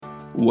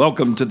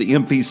Welcome to the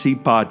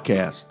MPC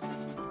Podcast.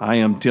 I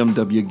am Tim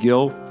W.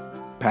 Gill,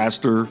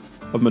 pastor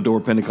of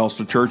Medora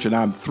Pentecostal Church, and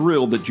I'm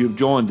thrilled that you've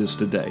joined us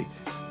today.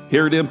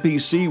 Here at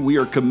MPC, we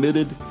are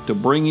committed to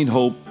bringing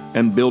hope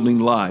and building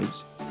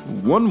lives.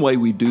 One way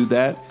we do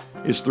that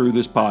is through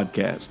this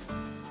podcast.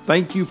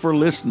 Thank you for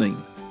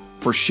listening,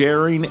 for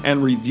sharing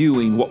and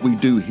reviewing what we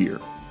do here.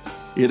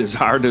 It is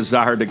our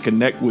desire to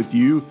connect with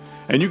you,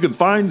 and you can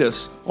find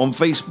us on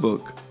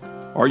Facebook,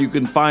 or you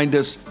can find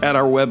us at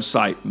our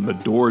website,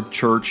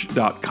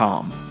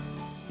 medorachurch.com.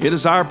 It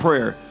is our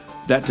prayer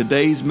that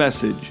today's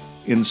message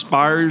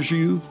inspires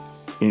you,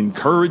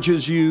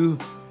 encourages you,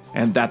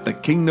 and that the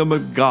kingdom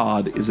of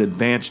God is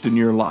advanced in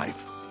your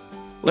life.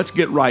 Let's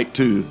get right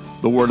to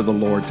the word of the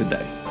Lord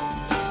today.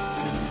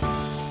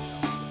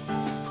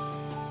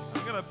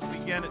 I'm going to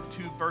begin at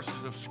two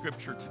verses of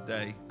Scripture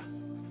today.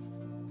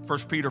 1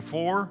 Peter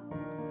 4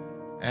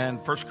 and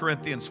 1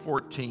 Corinthians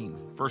 14.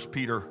 1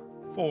 Peter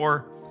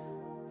 4,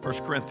 1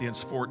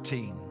 Corinthians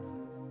 14.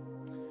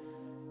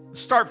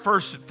 Start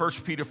first at 1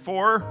 Peter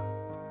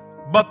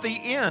 4. But the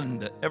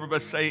end, everybody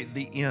say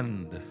the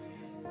end,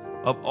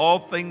 of all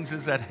things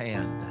is at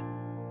hand.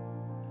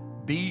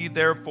 Be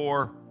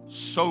therefore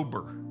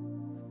sober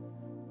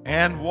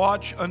and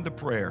watch unto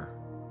prayer.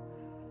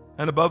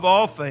 And above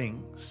all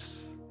things,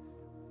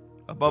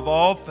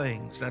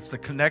 that's the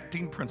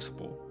connecting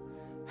principle,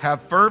 have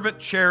fervent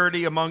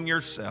charity among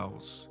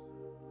yourselves,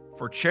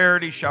 for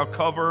charity shall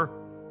cover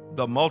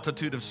the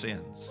multitude of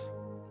sins.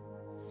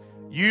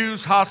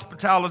 Use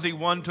hospitality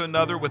one to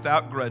another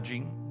without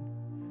grudging,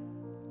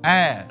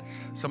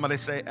 as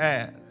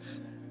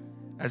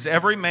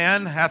every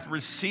man hath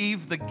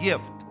received the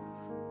gift,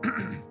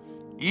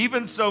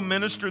 even so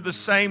minister the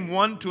same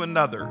one to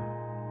another,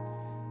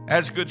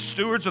 as good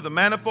stewards of the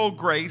manifold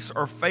grace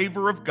or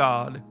favor of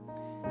God.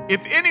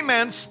 If any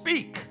man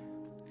speak,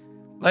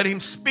 let him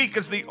speak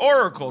as the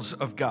oracles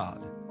of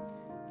God.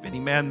 If any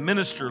man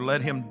minister,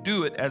 let him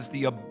do it as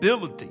the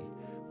ability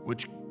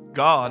which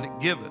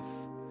God giveth,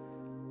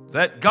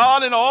 that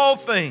God in all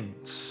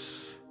things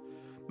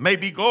may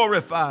be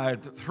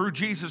glorified through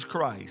Jesus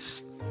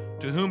Christ,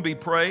 to whom be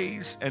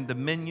praise and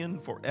dominion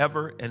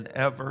forever and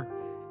ever.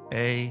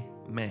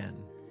 Amen.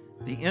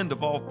 The end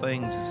of all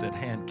things is at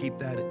hand. Keep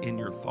that in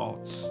your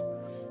thoughts.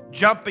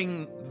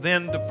 Jumping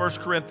then to 1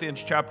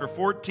 Corinthians chapter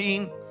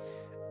 14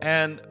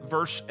 and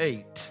verse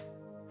 8.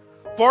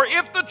 For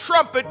if the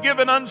trumpet give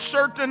an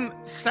uncertain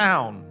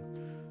sound,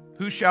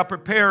 who shall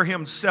prepare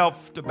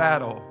himself to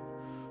battle?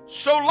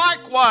 So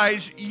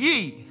likewise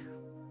ye,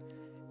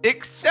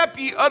 except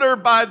ye utter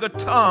by the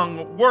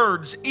tongue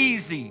words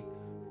easy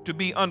to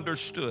be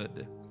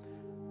understood,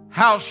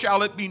 how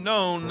shall it be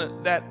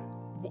known that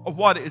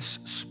what is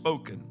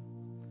spoken?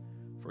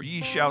 For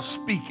ye shall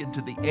speak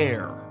into the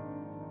air.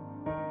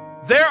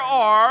 There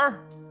are,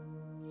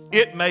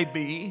 it may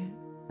be,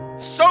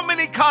 so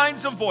many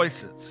kinds of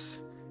voices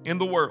in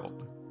the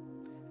world,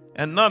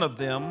 and none of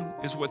them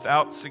is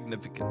without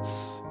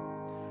significance.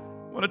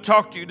 I want to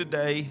talk to you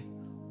today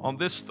on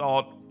this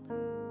thought: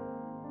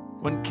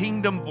 when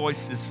kingdom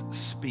voices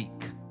speak.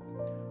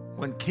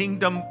 When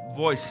kingdom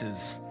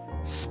voices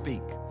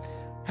speak.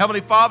 Heavenly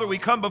Father, we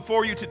come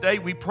before you today.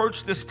 We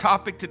approach this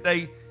topic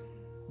today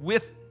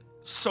with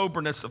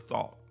soberness of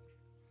thought.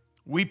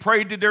 We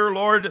pray to dear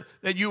Lord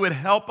that you would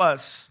help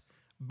us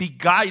be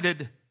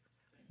guided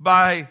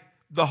by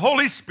the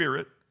Holy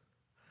Spirit,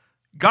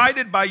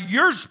 guided by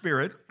your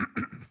Spirit,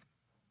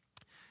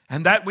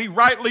 and that we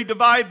rightly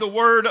divide the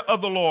word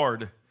of the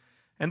Lord,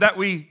 and that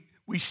we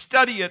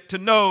study it to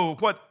know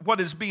what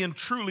is being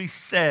truly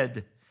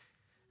said,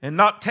 and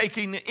not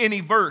taking any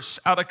verse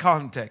out of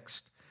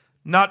context,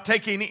 not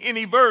taking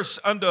any verse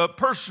under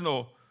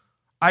personal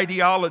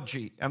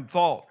ideology and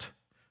thought.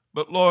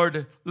 But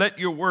Lord, let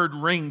your word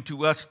ring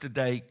to us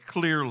today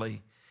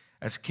clearly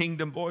as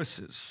kingdom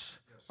voices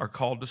are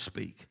called to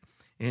speak.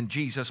 In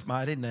Jesus'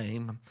 mighty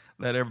name,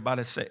 let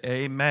everybody say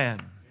amen.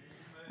 Amen.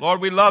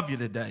 Lord, we love you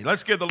today.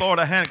 Let's give the Lord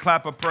a hand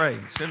clap of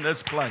praise in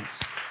this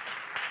place.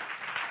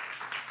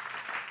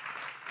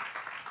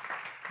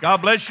 God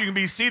bless you. You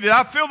can be seated.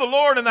 I feel the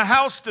Lord in the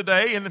house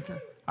today, and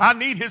I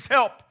need his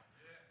help.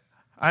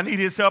 I need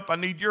his help. I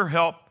need your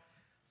help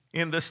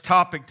in this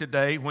topic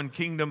today, when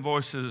kingdom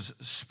voices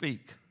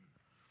speak.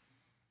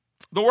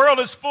 The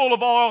world is full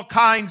of all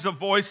kinds of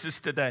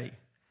voices today.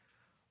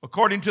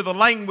 According to the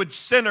Language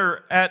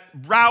Center at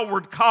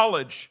Broward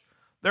College,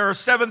 there are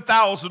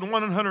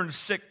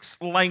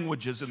 7,106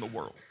 languages in the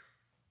world.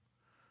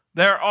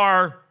 There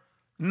are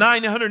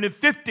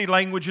 950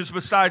 languages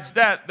besides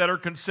that are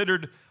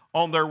considered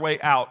on their way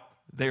out.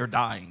 They are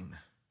dying.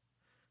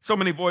 So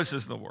many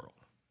voices in the world.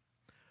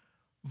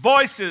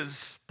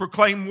 Voices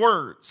proclaim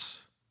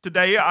words.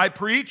 Today I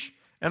preach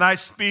and I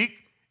speak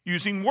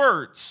using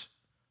words.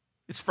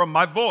 It's from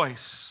my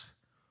voice.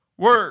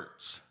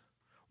 Words.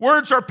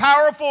 Words are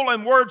powerful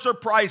and words are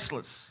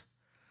priceless.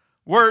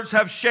 Words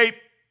have shaped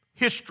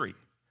history.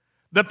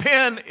 The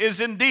pen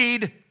is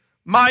indeed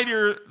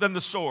mightier than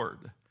the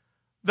sword.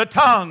 The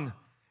tongue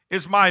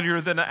is mightier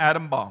than an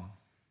atom bomb.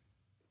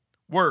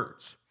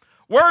 Words.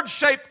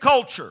 Word-shaped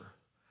culture.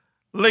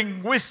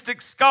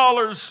 Linguistic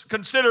scholars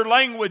consider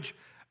language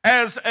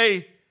as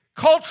a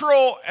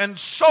cultural and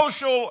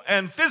social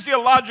and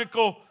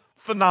physiological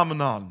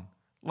phenomenon.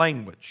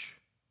 Language.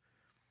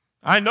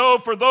 I know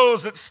for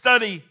those that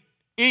study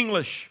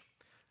English,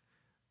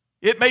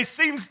 it may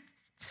seem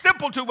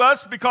simple to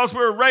us because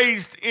we're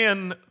raised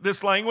in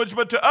this language,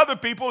 but to other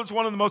people it's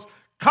one of the most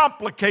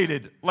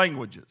complicated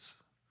languages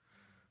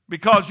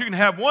because you can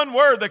have one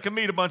word that can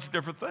mean a bunch of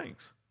different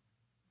things.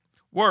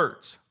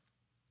 Words.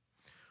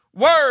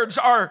 Words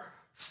are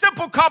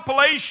simple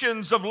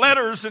compilations of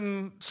letters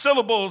and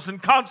syllables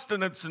and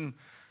consonants and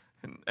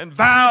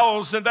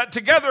vowels, and that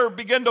together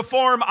begin to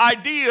form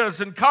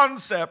ideas and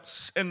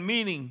concepts and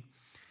meaning.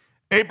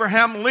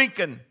 Abraham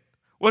Lincoln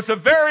was a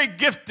very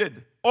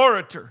gifted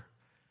orator,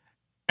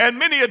 and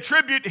many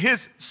attribute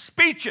his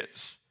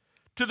speeches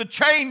to the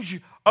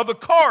change of the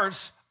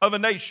course of a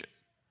nation.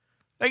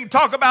 They can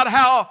talk about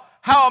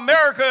how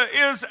America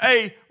is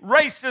a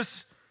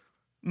racist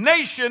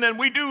nation, and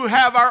we do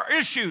have our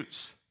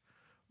issues.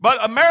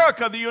 But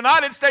America, the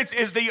United States,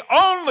 is the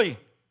only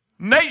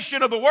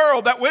nation of the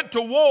world that went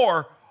to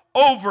war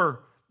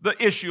over the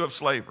issue of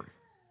slavery.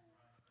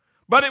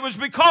 But it was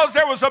because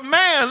there was a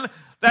man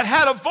that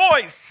had a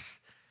voice,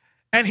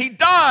 and he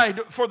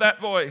died for that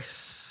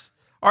voice,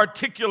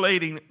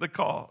 articulating the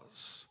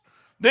cause.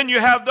 Then you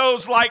have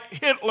those like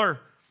Hitler,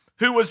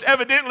 who was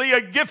evidently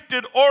a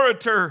gifted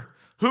orator,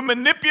 who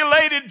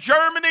manipulated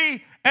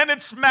Germany and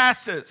its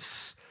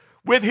masses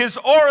with his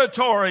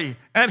oratory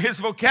and his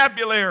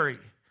vocabulary.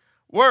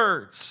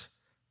 Words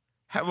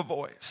have a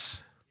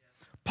voice.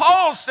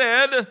 Paul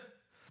said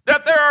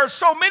that there are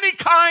so many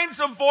kinds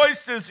of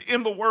voices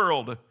in the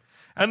world,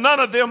 and none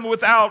of them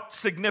without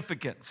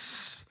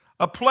significance,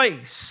 a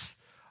place,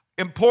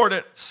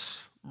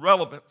 importance,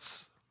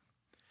 relevance.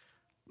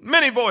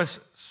 Many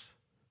voices.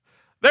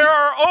 There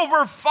are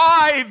over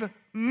 5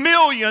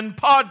 million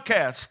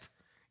podcasts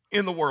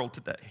in the world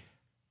today.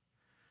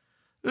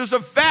 There's a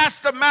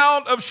vast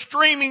amount of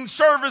streaming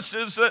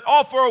services that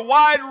offer a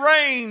wide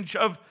range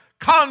of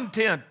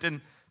content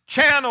and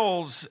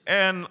channels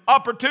and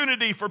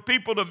opportunity for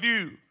people to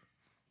view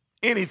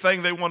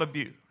anything they want to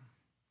view.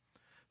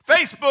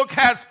 Facebook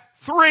has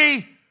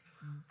 3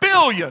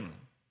 billion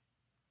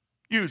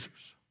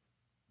users.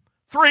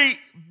 3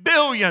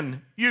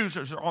 billion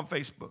users are on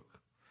Facebook.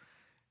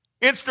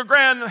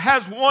 Instagram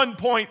has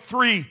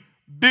 1.3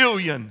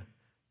 billion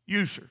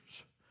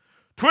users.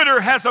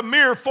 Twitter has a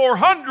mere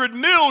 400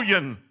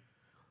 million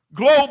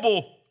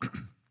global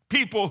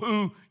people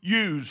who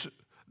use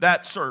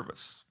that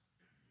service.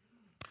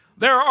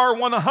 There are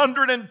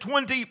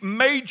 120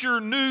 major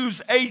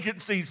news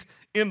agencies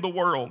in the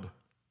world.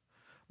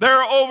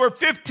 There are over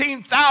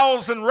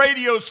 15,000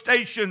 radio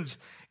stations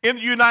in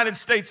the United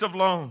States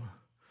alone.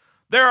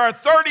 There are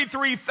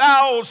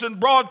 33,000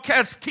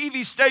 broadcast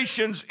TV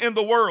stations in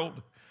the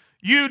world.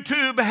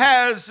 YouTube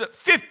has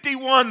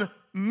 51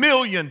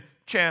 million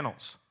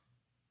channels.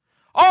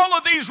 All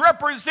of these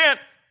represent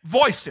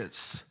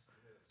voices.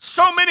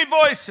 So many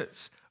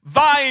voices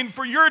vying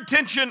for your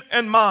attention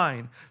and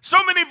mine. So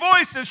many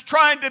voices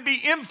trying to be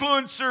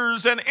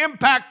influencers and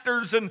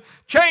impactors and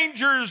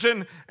changers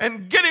and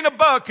getting a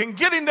buck and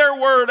getting their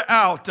word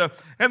out.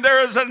 And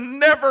there is a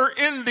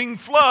never-ending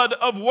flood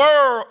of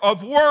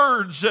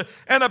words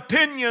and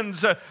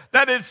opinions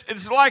that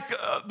it's like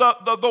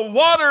the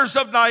waters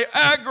of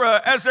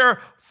Niagara as they're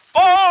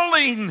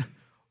falling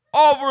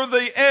over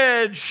the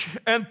edge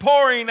and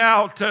pouring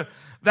out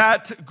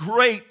that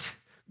great,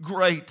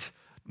 great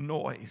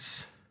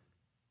noise.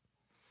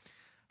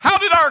 How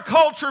did our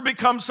culture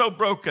become so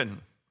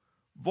broken?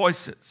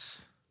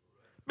 Voices.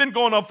 Been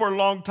going on for a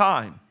long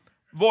time.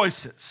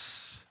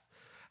 Voices.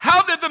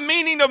 How did the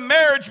meaning of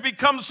marriage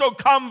become so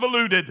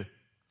convoluted?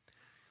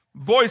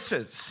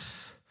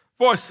 Voices.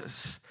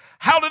 Voices.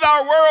 How did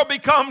our world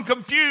become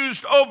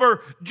confused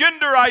over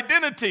gender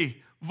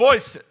identity?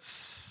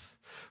 Voices.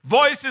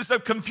 Voices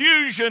of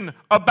confusion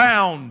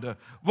abound.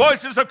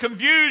 Voices of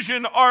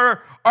confusion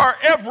are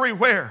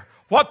everywhere.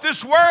 What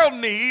this world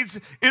needs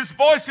is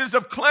voices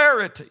of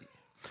clarity,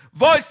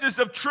 voices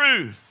of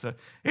truth.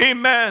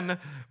 Amen.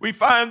 We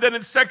find that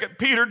in 2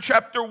 Peter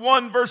chapter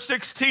 1, verse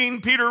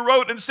 16, Peter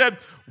wrote and said,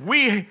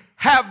 "We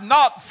have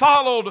not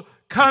followed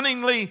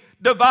cunningly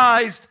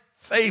devised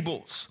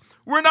fables."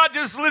 We're not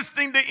just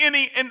listening to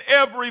any and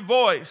every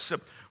voice.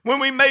 When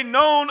we made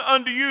known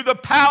unto you the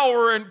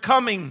power and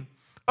coming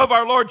of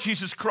our Lord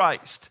Jesus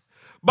Christ,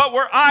 but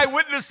we're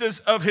eyewitnesses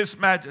of his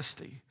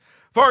majesty.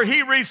 For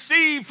he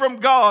received from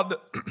God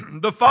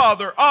the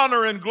Father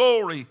honor and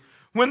glory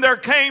when there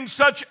came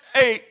such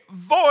a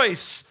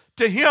voice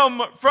to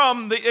him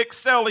from the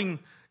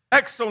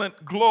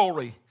excellent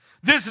glory.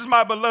 This is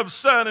my beloved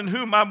Son in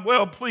whom I'm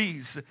well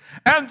pleased.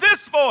 And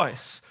this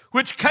voice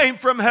which came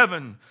from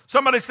heaven,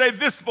 somebody say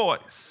this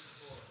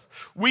voice,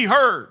 we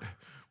heard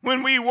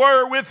when we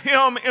were with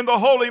him in the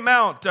holy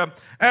mount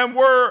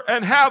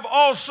and have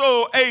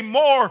also a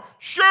more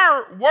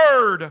sure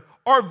word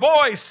or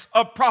voice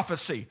of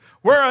prophecy,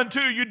 whereunto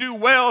you do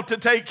well to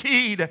take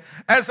heed,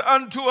 as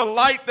unto a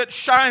light that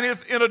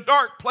shineth in a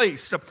dark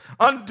place,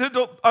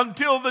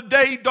 until the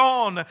day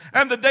dawn,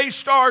 and the day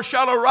star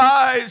shall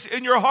arise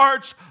in your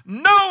hearts,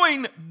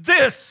 knowing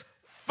this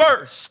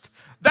first,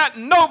 that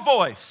no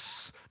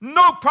voice,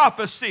 no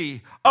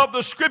prophecy of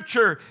the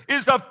Scripture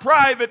is of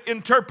private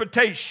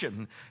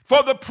interpretation.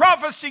 For the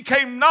prophecy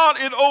came not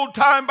in old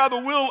time by the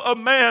will of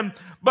man,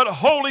 but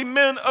holy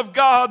men of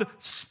God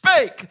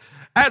spake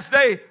as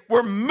they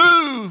were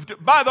moved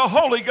by the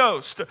Holy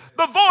Ghost.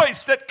 The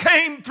voice that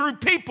came through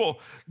people.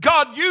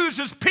 God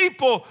uses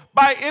people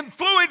by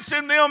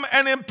influencing them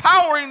and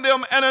empowering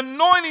them and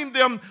anointing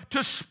them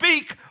to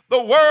speak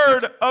the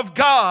word of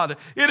God.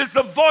 It is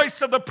the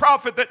voice of the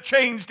prophet that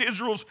changed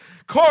Israel's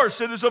course.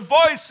 It is a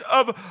voice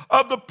of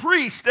the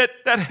priest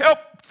that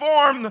helped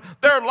form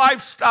their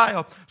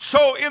lifestyle.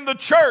 So in the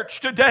church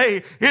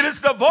today, it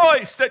is the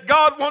voice that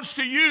God wants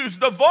to use,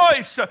 the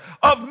voice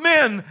of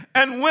men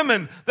and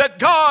women that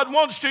God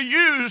wants to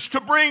use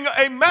to bring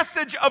a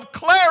message of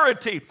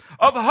clarity,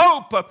 of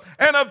hope,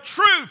 and of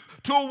truth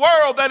to a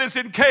world that is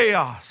in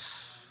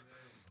chaos.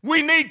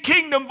 We need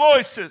kingdom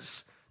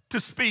voices to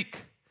speak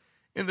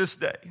in this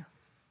day.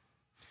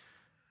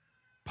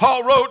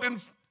 Paul wrote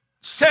and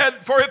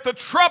said, for if the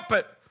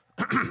trumpet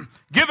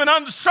give an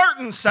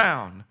uncertain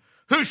sound,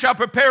 who shall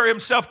prepare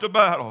himself to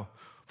battle?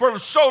 For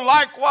so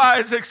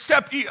likewise,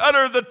 except ye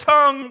utter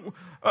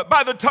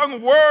by the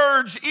tongue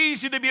words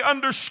easy to be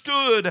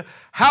understood,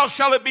 how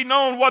shall it be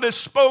known what is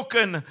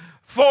spoken?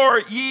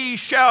 For ye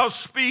shall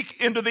speak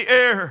into the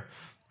air.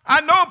 I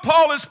know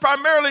Paul is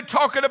primarily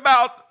talking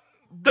about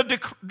the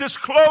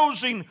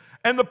disclosing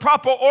and the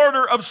proper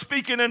order of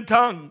speaking in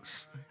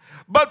tongues.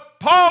 But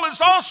Paul is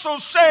also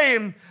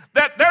saying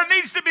that there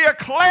needs to be a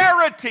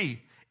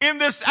clarity in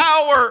this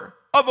hour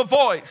of a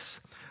voice.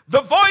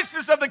 The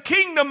voices of the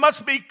kingdom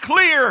must be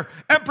clear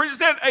and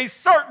present a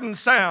certain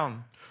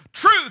sound.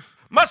 Truth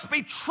must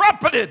be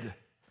trumpeted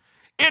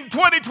in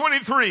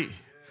 2023.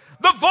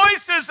 The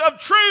voices of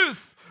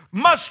truth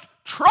must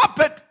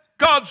trumpet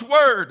God's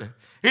word.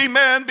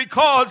 Amen.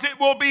 Because it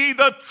will be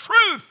the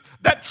truth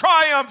that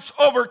triumphs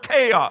over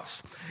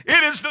chaos.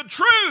 It is the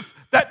truth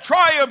that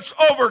triumphs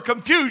over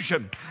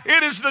confusion.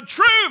 It is the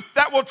truth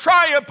that will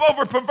triumph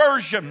over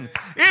perversion.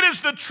 It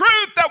is the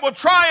truth that will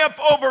triumph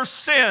over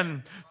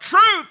sin.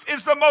 Truth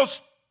is the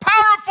most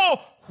powerful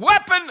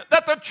weapon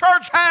that the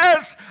church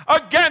has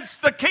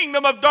against the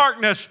kingdom of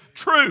darkness.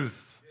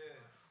 Truth.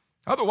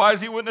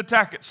 Otherwise, he wouldn't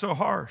attack it so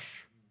harsh.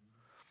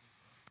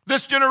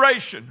 This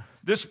generation,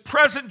 this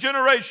present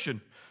generation,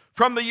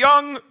 from the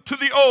young to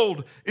the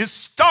old, is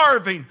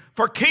starving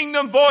for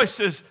kingdom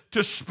voices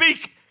to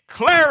speak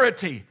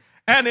clarity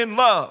and in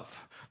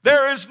love.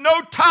 There is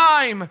no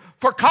time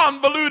for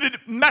convoluted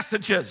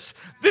messages.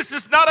 This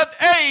is not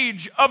an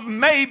age of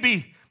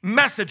maybe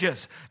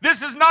messages.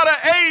 This is not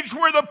an age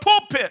where the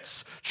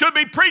pulpits should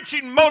be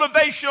preaching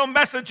motivational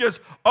messages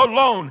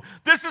alone.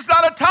 This is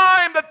not a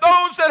time that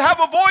those that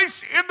have a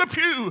voice in the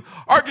pew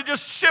are to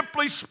just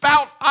simply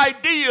spout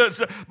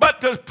ideas,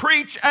 but to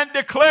preach and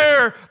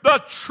declare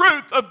the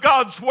truth of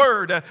God's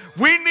word.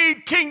 We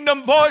need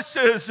kingdom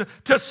voices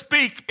to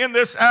speak in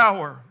this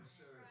hour.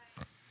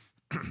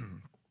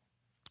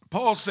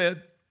 Paul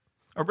said,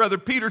 or rather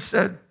Peter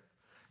said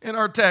in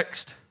our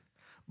text,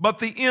 but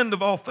the end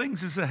of all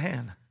things is at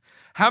hand.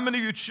 How many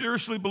of you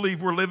seriously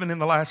believe we're living in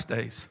the last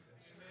days?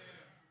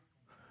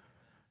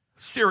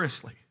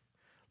 Seriously,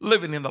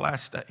 living in the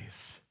last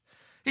days.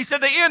 He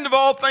said the end of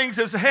all things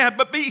is at hand,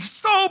 but be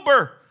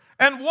sober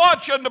and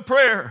watch unto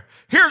prayer.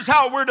 Here's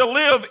how we're to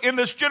live in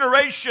this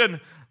generation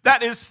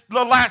that is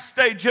the last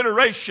day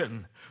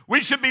generation.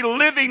 We should be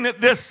living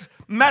this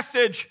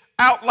message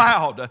out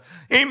loud.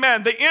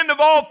 Amen. The end of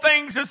all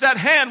things is at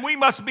hand. We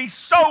must be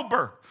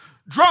sober.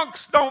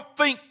 Drunks don't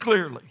think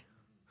clearly.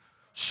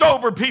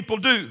 Sober people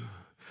do.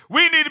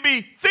 We need to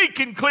be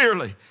thinking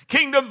clearly.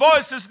 Kingdom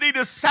voices need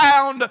to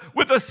sound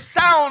with a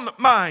sound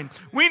mind.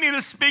 We need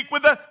to speak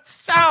with a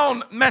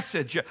sound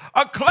message,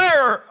 a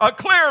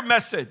clear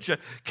message.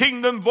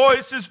 Kingdom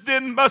voices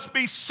then must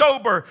be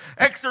sober,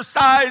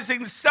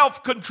 exercising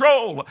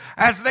self-control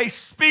as they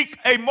speak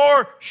a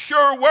more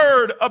sure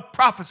word of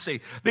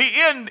prophecy. The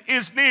end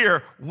is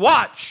near.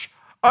 Watch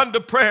unto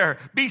prayer.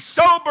 Be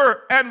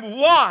sober and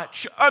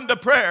watch unto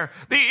prayer.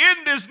 The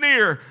end is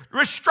near.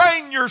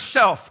 Restrain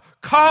yourself.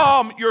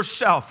 Calm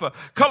yourself.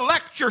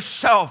 Collect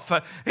yourself.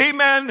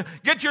 Amen.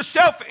 Get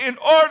yourself in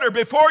order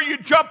before you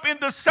jump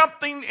into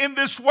something in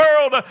this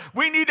world.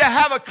 We need to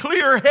have a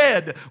clear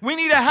head. We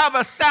need to have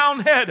a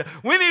sound head.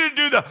 We need to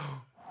do the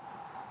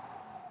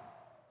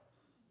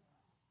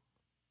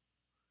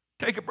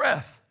take a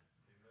breath.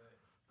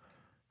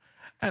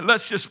 And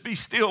let's just be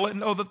still and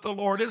know that the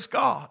Lord is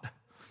God.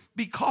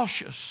 Be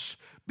cautious.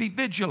 Be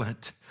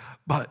vigilant.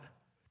 But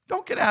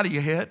don't get out of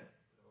your head.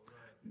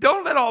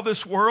 Don't let all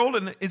this world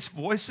and its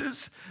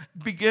voices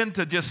begin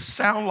to just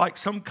sound like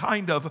some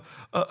kind of,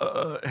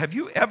 have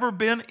you ever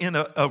been in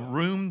a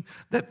room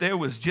that there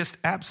was just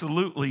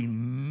absolutely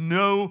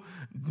no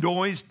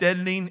noise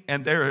deadening,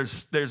 and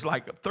there's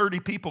like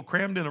 30 people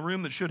crammed in a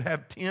room that should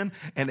have 10,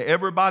 and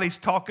everybody's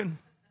talking?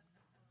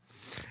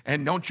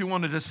 And don't you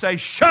want to just say,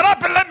 shut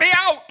up and let me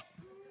out?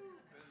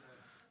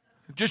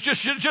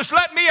 Just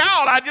let me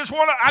out.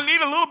 I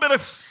need a little bit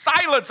of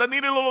silence. I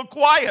need a little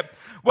quiet.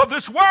 Well,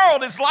 this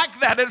world is like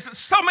that. There's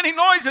so many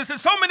noises and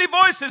so many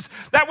voices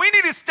that we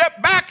need to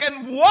step back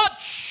and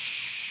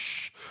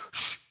watch.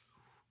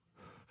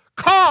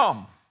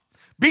 Calm.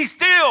 Be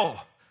still.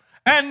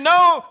 And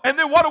know. And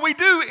then what do we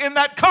do in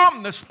that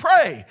calmness?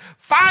 Pray.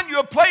 Find you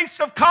a place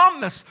of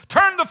calmness.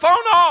 Turn the phone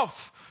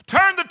off.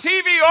 Turn the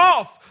TV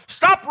off.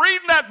 Stop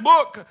reading that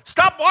book.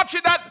 Stop watching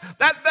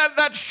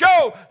that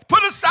show.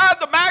 Put aside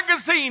the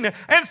magazine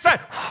and say,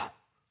 whew.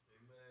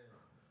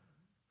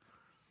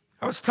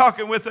 I was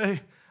talking with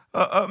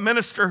a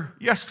minister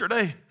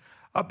yesterday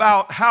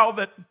about how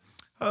that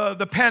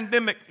the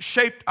pandemic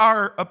shaped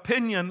our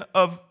opinion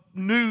of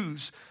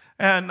news.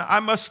 And I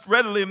must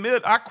readily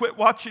admit, I quit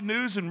watching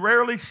news and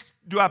rarely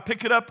do I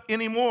pick it up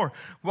anymore.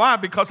 Why?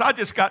 Because I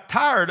just got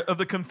tired of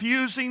the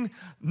confusing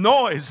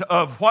noise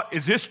of what,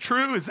 is this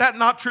true? Is that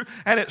not true?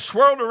 And it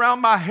swirled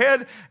around my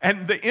head,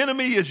 and the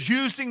enemy is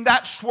using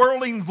that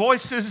swirling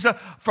voices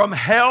from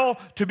hell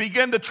to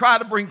begin to try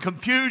to bring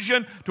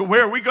confusion to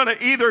where we're going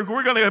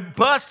to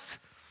bust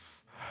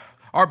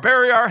or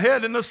bury our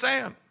head in the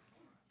sand.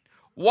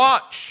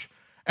 Watch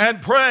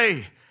and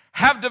pray.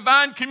 Have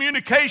divine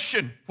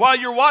communication while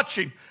you're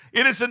watching.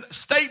 It is a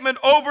statement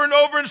over and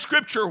over in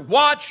Scripture.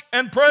 Watch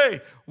and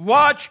pray.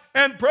 Watch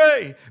and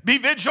pray. Be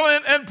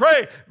vigilant and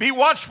pray. Be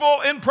watchful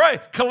and pray.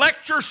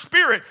 Collect your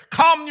spirit.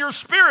 Calm your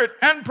spirit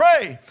and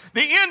pray.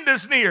 The end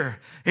is near.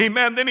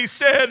 Amen. Then he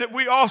said that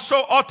we also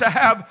ought to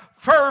have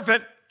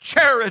fervent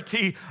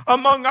charity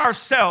among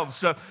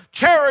ourselves.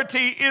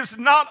 Charity is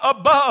not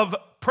above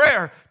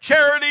prayer.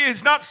 Charity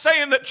is not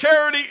saying that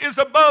charity is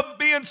above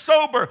being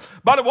sober,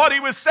 but what he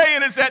was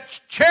saying is that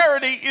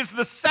charity is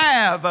the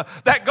salve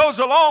that goes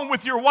along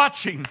with your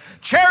watching.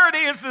 Charity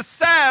is the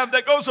salve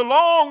that goes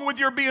along with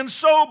your being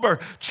sober.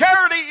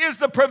 Charity is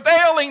the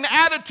prevailing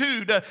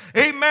attitude,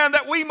 amen,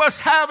 that we must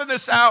have in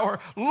this hour.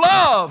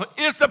 Love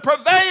is the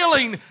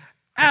prevailing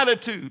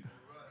attitude,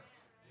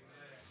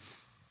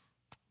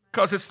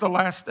 because it's the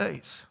last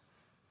days.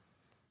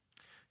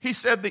 He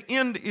said the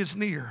end is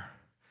near.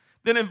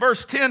 Then in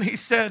verse 10, he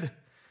said,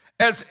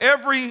 as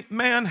every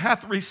man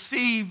hath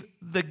received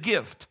the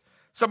gift.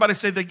 Somebody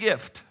say the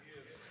gift.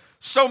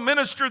 So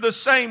minister the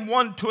same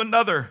one to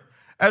another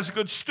as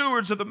good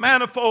stewards of the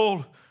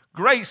manifold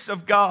grace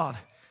of God.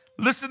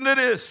 Listen to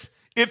this.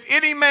 If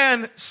any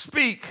man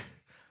speak,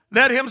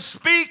 let him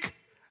speak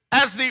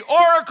as the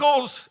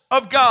oracles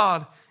of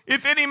God.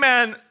 If any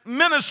man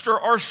minister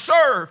or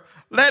serve,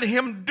 let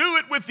him do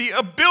it with the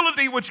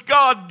ability which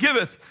God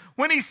giveth.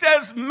 When he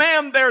says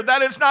man there,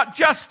 that is not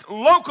just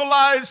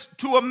localized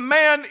to a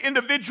man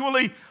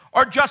individually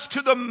or just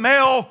to the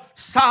male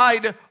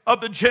side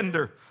of the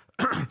gender.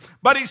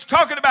 But he's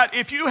talking about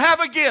if you have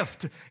a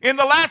gift, in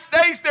the last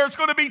days there's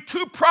going to be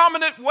two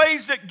prominent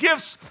ways that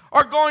gifts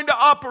are going to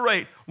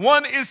operate.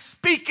 One is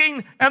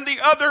speaking and the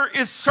other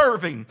is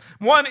serving.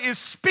 One is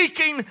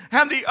speaking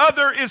and the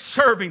other is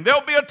serving.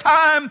 There'll be a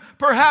time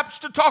perhaps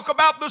to talk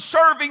about the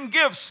serving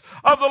gifts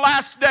of the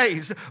last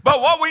days.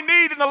 But what we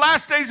need in the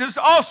last days is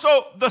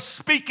also the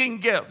speaking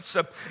gifts.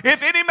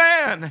 If any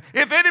man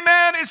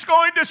is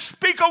going to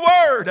speak a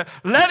word,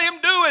 let him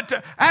do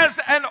it as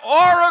an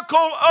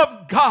oracle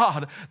of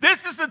God.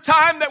 This is the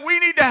time that we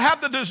need to have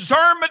the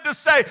discernment to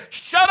say,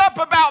 shut up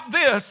about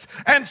this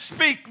and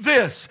speak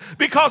this,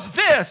 because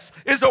this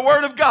is the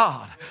word of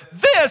God.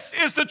 This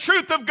is the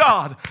truth of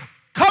God,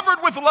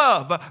 covered with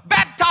love,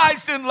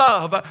 baptized in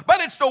love, but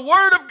it's the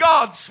word of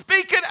God.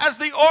 Speak it as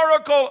the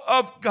oracle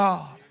of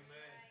God.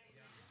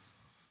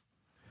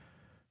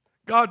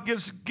 God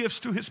gives gifts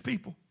to his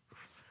people,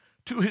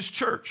 to his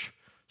church,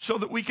 so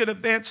that we can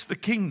advance the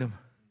kingdom.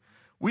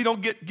 We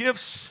don't get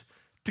gifts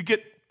to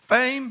get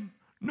fame,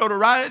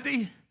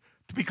 notoriety,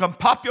 to become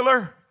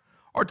popular,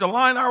 or to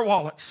line our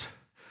wallets.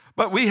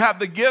 But we have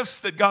the gifts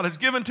that God has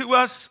given to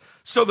us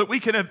so that we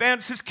can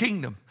advance his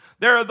kingdom.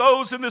 There are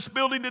those in this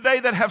building today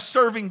that have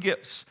serving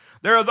gifts.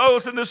 There are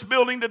those in this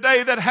building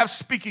today that have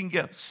speaking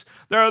gifts.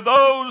 There are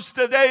those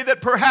today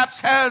that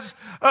perhaps has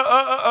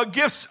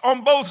gifts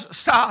on both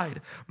sides.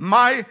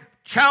 My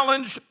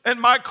challenge and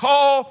my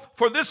call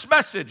for this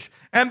message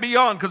and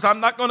beyond, because I'm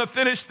not going to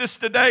finish this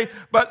today,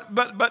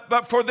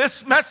 but for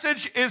this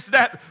message is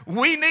that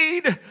we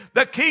need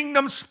the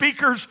kingdom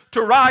speakers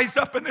to rise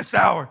up in this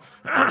hour.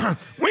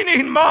 We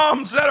need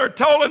moms that are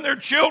telling their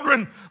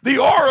children the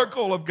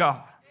oracle of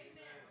God.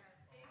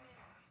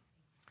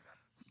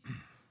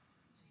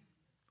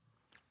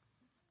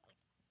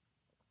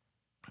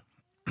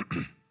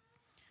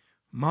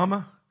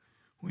 Mama,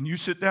 when you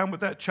sit down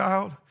with that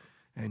child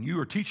and you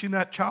are teaching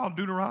that child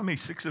Deuteronomy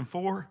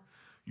 6:4,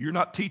 you're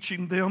not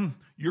teaching them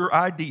your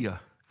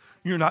idea.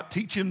 You're not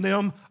teaching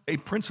them a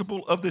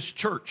principle of this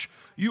church.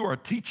 You are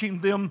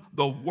teaching them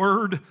the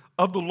word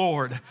of the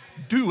Lord.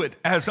 Do it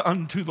as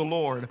unto the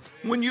Lord.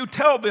 When you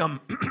tell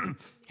them,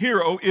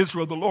 hear, O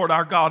Israel, the Lord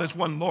our God is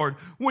one Lord.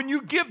 When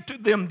you give to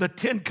them the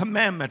 10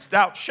 commandments,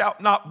 thou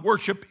shalt not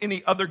worship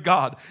any other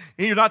God.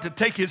 And you're not to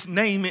take his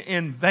name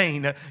in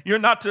vain. You're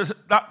not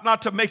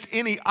to make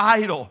any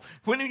idol.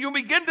 When you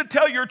begin to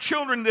tell your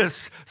children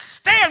this,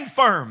 stand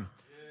firm.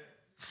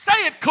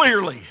 Say it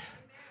clearly.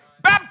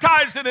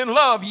 Baptize it in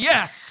love,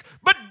 yes.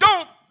 But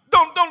don't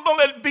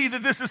let it be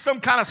that this is some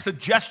kind of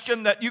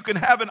suggestion that you can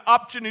have an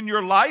option in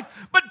your life.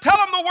 But tell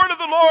them the word of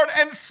the Lord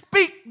and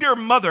speak, dear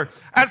mother,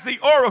 as the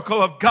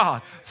oracle of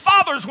God.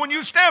 Fathers, when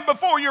you stand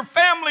before your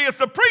family as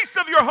the priest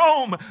of your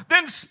home,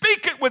 then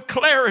speak it with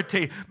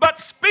clarity. But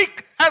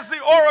speak as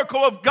the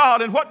oracle of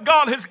God and what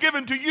God has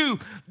given to you.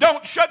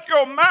 Don't shut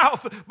your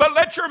mouth, but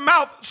let your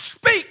mouth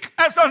speak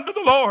as unto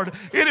the Lord.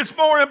 It is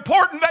more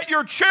important that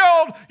your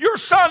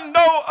son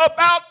know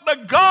about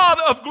the God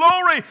of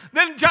glory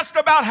than just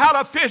about how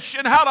to fish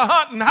and how to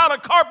hunt and how to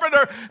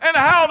carpenter and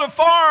how to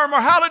farm or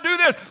how to do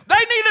this. They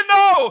need to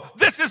know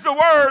this is the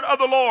word of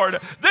the Lord.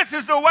 This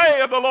is the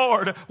way of the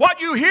Lord.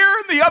 What you hear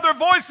in the other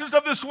voices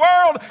of this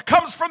world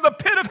comes from the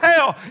pit of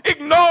hell.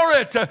 Ignore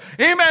it.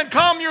 Amen.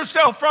 Calm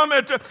yourself from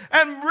it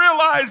and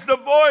realize the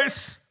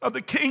voice of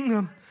the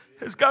kingdom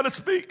has got to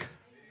speak.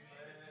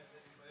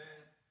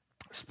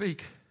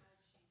 Speak.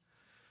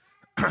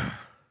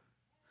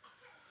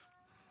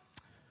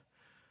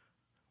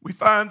 We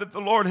find that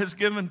the Lord has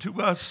given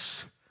to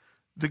us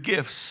the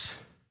gifts.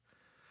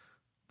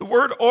 The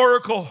word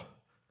oracle,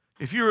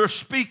 if you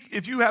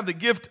have the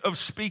gift of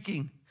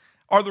speaking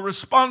or the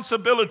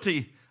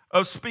responsibility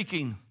of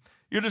speaking,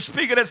 you're to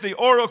speak it as the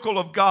oracle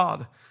of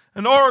God.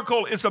 An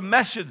oracle is a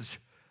message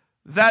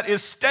that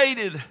is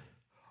stated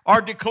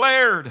or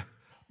declared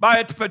by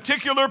a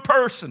particular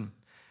person,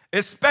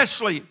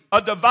 especially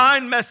a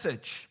divine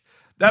message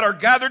that are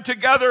gathered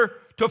together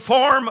to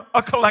form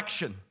a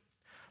collection.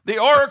 The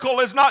oracle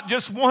is not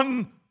just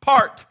one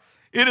part.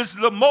 It is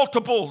the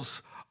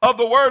multiples of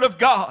the word of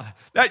God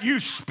that you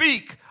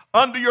speak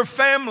unto your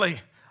family,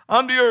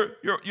 unto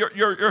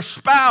your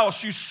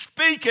spouse. You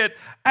speak it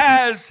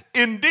as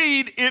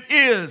indeed it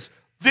is.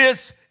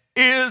 This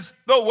is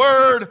the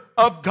word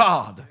of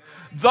God.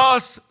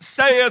 Thus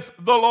saith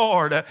the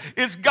Lord.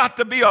 It's got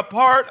to be a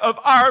part of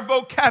our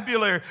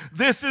vocabulary.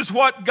 This is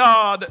what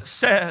God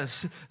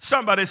says.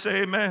 Somebody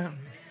say amen.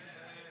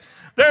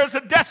 There's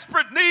a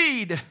desperate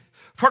need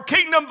for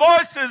kingdom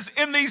voices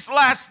in these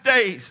last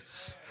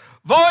days.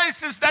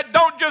 Voices that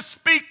don't just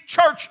speak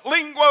church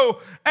lingo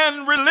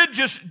and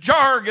religious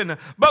jargon,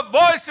 but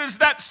voices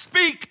that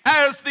speak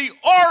as the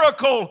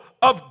oracle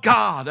of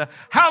God.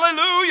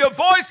 Hallelujah.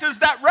 Voices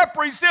that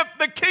represent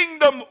the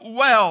kingdom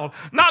well.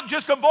 Not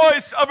just a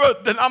voice of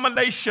a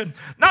denomination,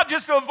 not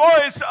just a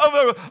voice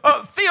of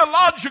a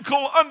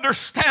theological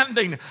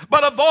understanding,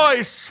 but a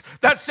voice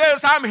that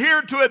says, I'm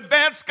here to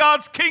advance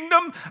God's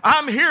kingdom.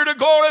 I'm here to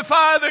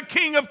glorify the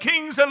King of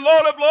Kings and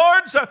Lord of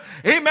Lords.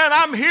 Amen.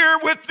 I'm here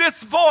with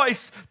this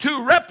voice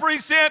to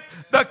represent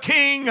the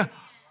King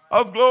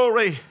of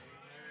glory.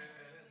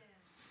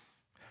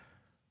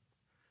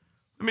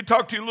 Let me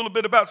talk to you a little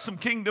bit about some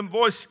kingdom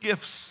voice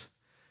gifts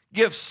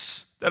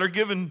that are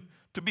given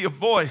to be a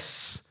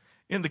voice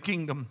in the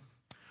kingdom.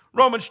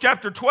 Romans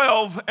chapter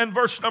 12 and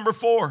verse number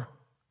 4.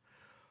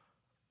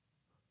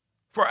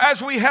 For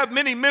as we have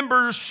many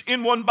members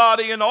in one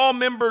body, and all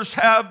members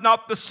have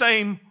not the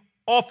same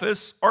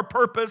office or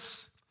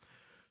purpose,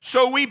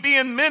 so we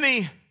being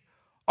many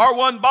are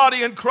one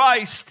body in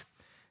Christ,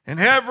 and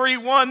every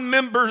one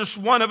members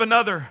one of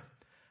another,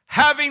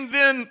 having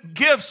then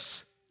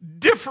gifts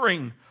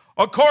differing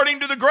according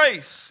to the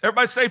grace.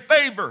 Everybody say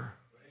favor.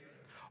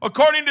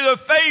 According to the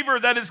favor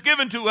that is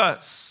given to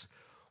us.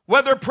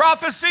 Whether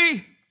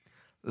prophecy,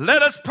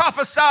 let us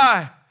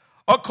prophesy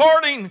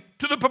according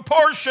to the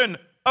proportion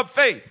of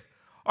faith.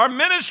 Our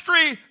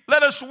ministry,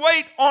 let us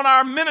wait on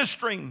our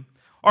ministering.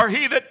 Or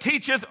he that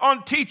teacheth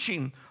on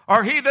teaching.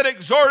 Or he that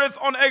exhorteth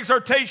on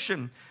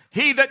exhortation.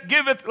 He that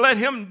giveth, let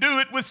him do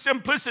it with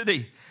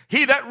simplicity.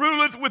 He that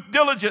ruleth with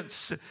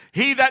diligence.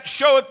 He that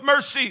showeth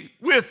mercy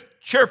with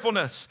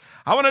cheerfulness.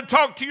 I want to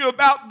talk to you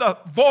about the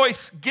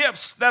voice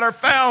gifts that are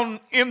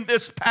found in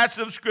this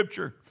passage of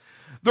Scripture.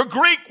 The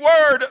Greek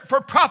word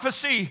for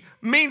prophecy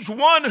means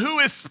one who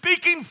is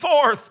speaking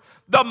forth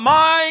the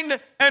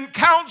mind and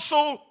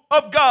counsel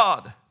of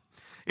God.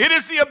 It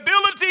is the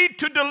ability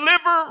to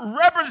deliver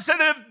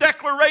representative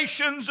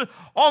declarations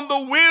on the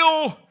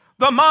will,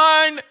 the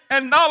mind,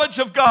 and knowledge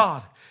of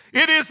God.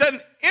 It is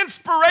an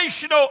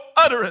inspirational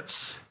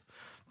utterance.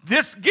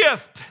 This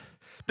gift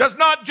does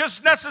not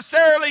just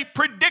necessarily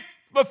predict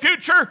the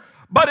future,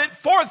 but it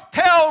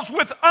foretells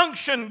with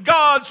unction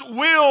God's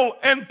will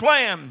and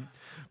plan.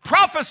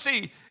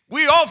 Prophecy,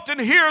 we often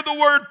hear the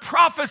word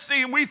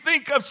prophecy and we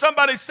think of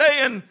somebody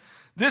saying,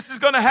 this is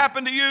going to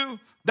happen to you,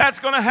 that's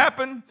going to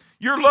happen,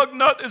 your lug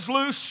nut is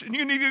loose and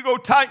you need to go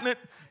tighten it.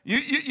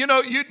 You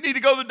know, you need to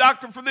go to the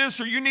doctor for this,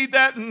 or you need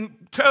that, and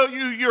tell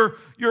you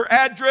your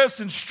address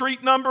and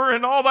street number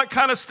and all that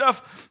kind of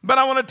stuff. But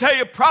I want to tell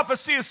you,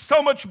 prophecy is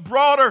so much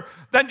broader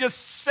than just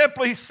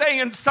simply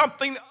saying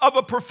something of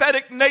a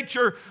prophetic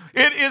nature.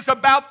 It is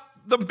about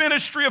the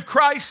ministry of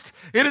Christ.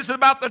 It is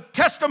about the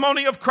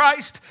testimony of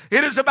Christ.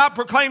 It is about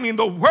proclaiming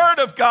the word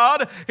of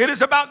God. It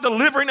is about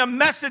delivering a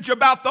message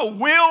about the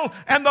will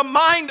and the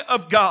mind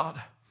of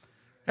God.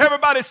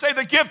 Everybody say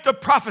the gift of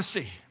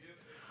prophecy.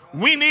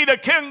 We need a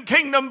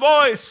kingdom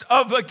voice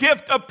of the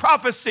gift of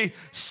prophecy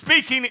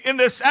speaking in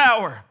this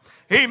hour.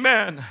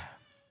 Amen.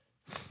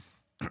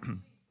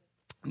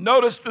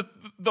 Notice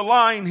the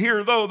line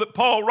here, though, that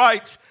Paul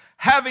writes,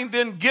 having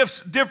then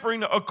gifts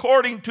differing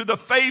according to the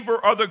favor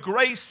or the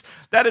grace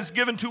that is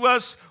given to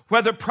us,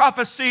 whether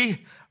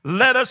prophecy,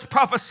 let us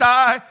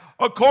prophesy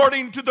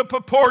according to the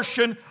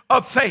proportion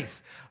of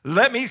faith.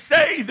 Let me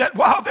say that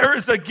while there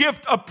is a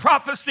gift of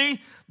prophecy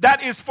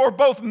that is for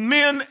both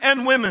men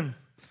and women,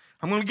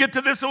 I'm going to get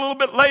to this a little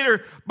bit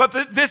later, but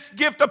this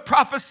gift of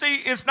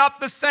prophecy is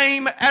not the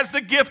same as the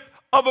gift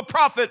of a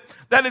prophet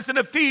that is in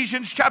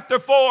Ephesians chapter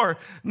 4.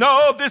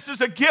 No, this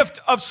is a gift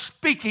of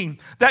speaking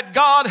that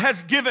God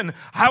has given.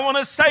 I want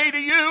to say to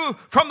you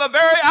from the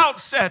very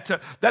outset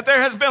that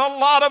there has been a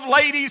lot of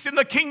ladies in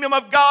the kingdom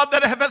of God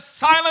that have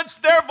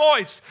silenced their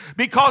voice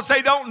because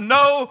they don't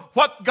know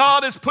what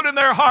God has put in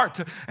their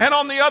heart. And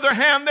on the other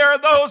hand, there are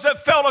those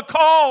that felt a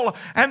call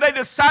and they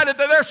decided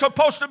that they're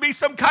supposed to be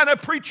some kind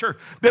of preacher.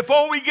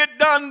 Before we get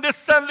done this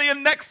Sunday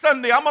and next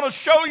Sunday, I'm going to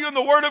show you in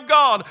the Word of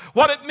God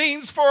what it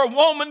means for a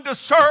woman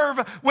to serve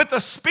with a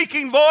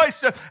speaking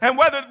voice, and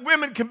whether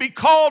women can be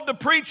called to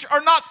preach or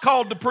not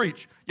called to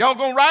preach. Y'all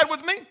gonna ride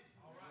with me?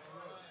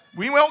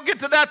 We won't get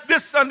to that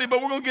this Sunday,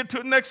 but we're gonna get to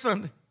it next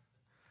Sunday.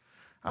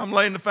 I'm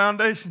laying the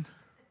foundation.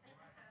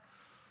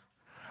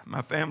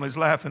 My family's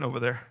laughing over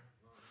there.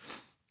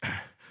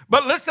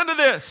 But listen to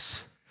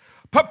this.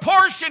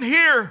 Proportion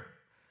here,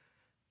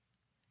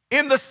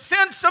 in the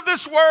sense of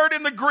this word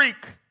in the Greek,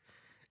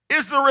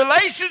 is the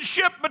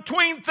relationship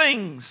between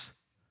things.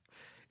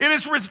 It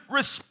is with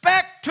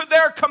respect to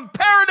their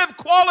comparative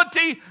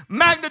quality,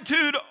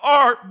 magnitude,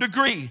 or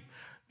degree.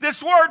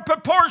 This word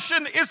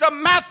proportion is a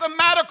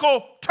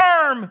mathematical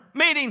term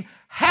meaning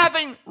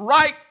having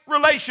right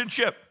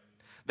relationship.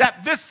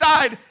 That this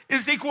side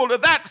is equal to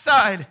that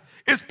side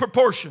is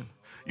proportion.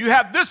 You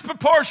have this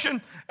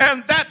proportion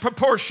and that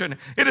proportion.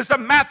 It is a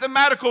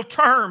mathematical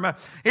term.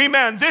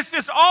 Amen. This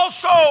is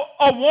also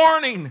a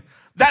warning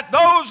that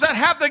those that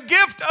have the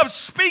gift of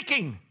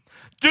speaking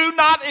do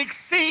not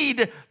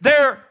exceed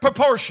their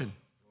proportion.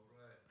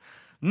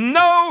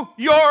 Know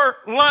your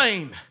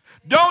lane.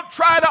 Don't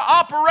try to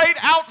operate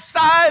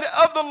outside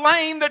of the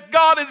lane that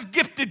God has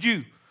gifted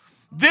you.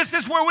 This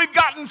is where we've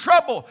gotten in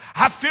trouble.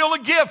 I feel a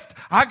gift.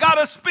 I got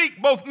to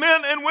speak. Both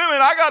men and women,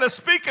 I got to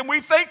speak. And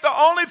we think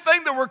the only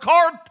thing that we're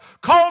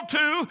called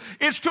to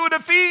is to an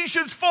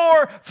Ephesians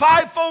 4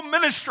 fivefold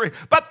ministry.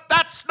 But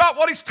that's not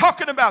what he's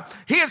talking about.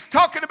 He is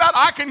talking about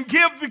I can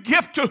give the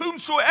gift to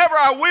whomsoever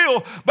I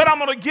will, but I'm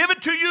going to give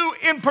it to you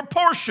in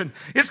proportion.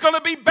 It's going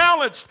to be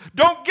balanced.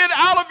 Don't get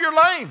out of your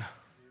lane.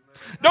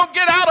 Don't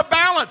get out of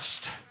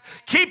balance.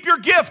 Keep your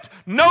gift.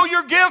 Know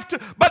your gift,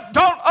 but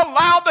don't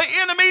allow the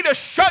enemy to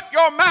shut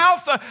your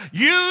mouth.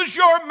 Use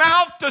your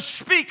mouth to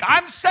speak.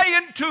 I'm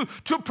saying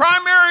to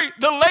primary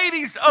the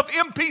ladies of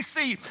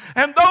MPC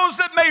and those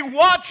that may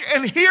watch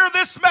and hear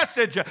this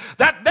message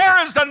that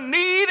there is a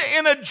need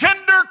in a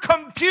gender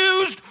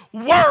confused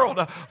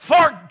world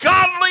for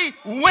godly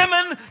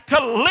women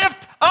to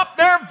lift up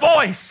their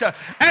voice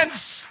and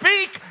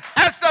speak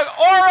as the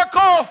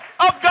oracle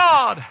of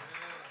God.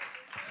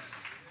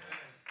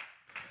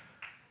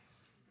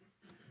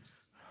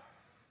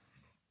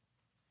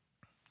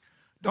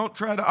 Don't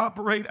try to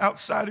operate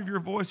outside of your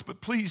voice,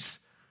 but please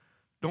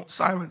don't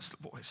silence the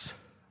voice.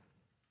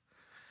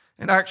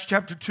 In Acts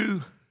chapter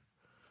 2,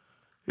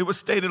 it was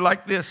stated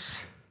like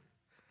this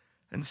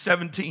in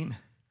 17,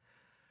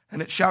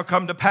 and it shall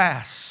come to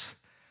pass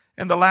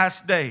in the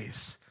last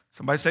days.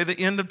 Somebody say the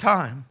end of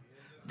time.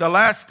 The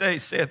last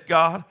days, saith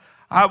God,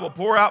 I will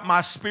pour out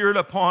my spirit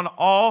upon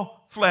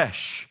all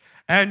flesh,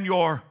 and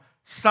your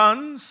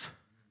sons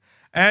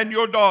and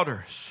your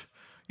daughters,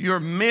 your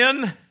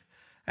men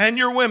and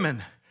your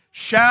women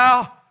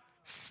shall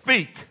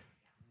speak,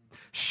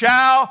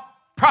 shall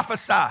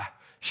prophesy,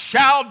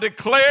 shall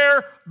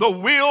declare the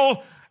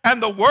will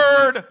and the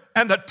word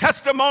and the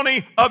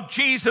testimony of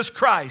Jesus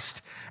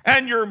Christ.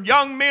 And your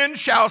young men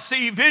shall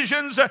see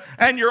visions,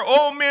 and your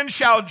old men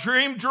shall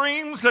dream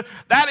dreams.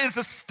 That is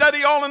a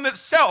study all in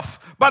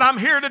itself. But I'm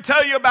here to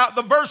tell you about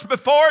the verse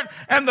before it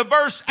and the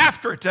verse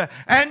after it.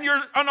 And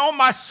on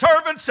my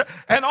servants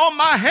and on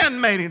my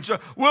handmaidens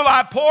will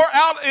I pour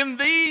out in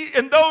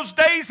those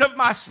days of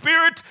my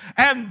spirit,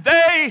 and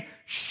they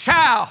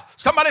shall.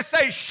 Somebody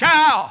say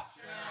shall.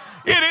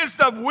 It is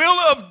the will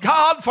of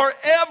God for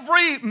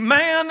every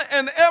man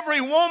and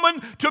every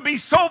woman to be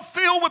so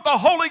filled with the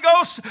Holy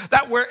Ghost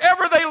that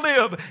wherever they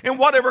live, in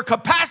whatever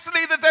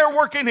capacity that they're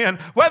working in,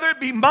 whether it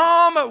be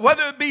mom,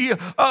 whether it be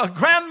a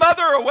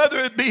grandmother, or whether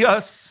it be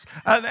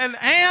an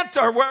aunt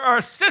or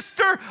a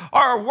sister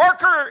or a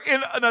worker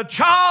in a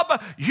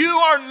job, you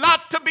are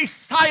not to be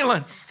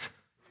silenced.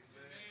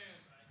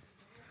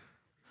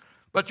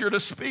 But you're to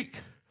speak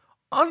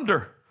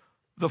under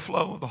the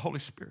flow of the Holy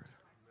Spirit.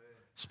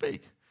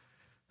 Speak.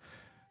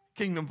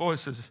 Kingdom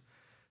voices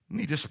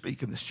need to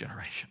speak in this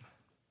generation.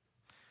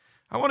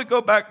 I want to go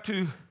back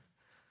to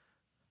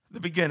the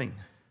beginning,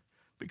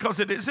 because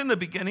it is in the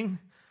beginning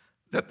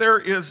that there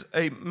is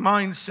a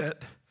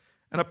mindset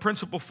and a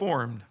principle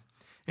formed.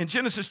 In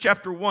Genesis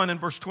chapter 1 and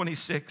verse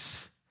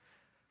 26,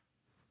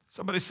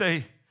 somebody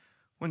say,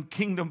 when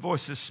kingdom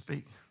voices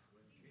speak.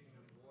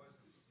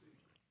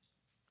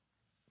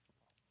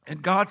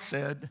 And God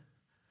said,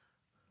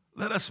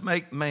 let us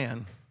make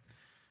man.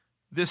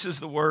 This is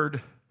the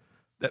word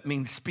that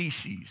means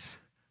species,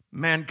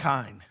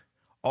 mankind,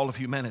 all of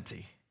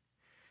humanity,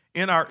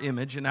 in our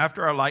image and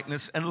after our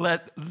likeness, and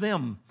let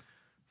them,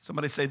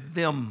 somebody say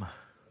them,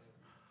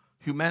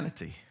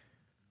 humanity.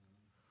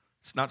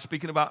 It's not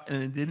speaking about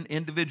an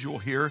individual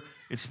here,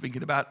 it's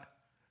speaking about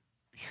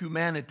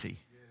humanity.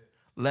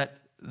 Let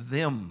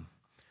them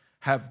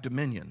have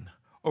dominion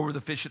over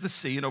the fish of the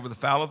sea and over the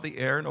fowl of the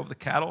air and over the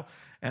cattle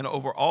and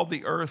over all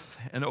the earth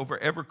and over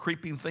every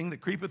creeping thing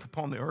that creepeth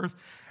upon the earth.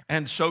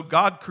 And so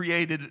God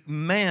created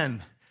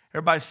man.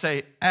 Everybody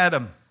say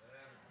Adam.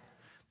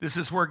 This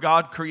is where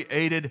God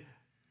created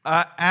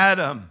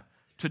Adam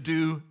to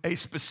do a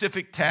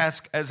specific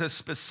task as a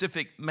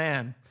specific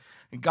man.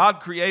 And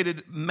God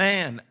created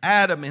man,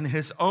 Adam, in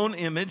his own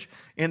image.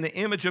 In the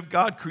image of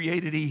God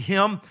created he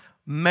him,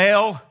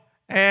 male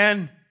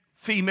and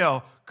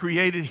female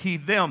created he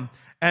them.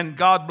 And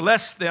God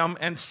blessed them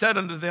and said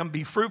unto them,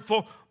 be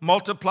fruitful,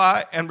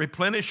 multiply, and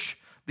replenish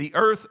the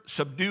earth,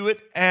 subdue it,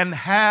 and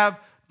have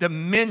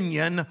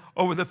dominion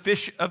over the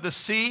fish of the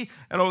sea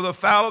and over the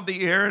fowl of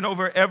the air and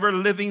over every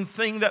living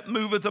thing that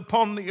moveth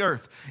upon the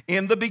earth.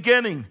 In the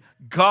beginning,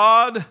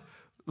 God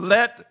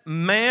let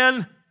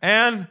man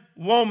and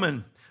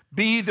woman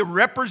be the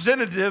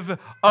representative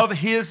of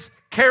his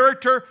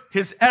character,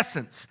 his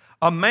essence.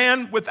 A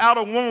man without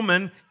a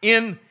woman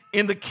in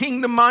the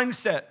kingdom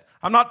mindset.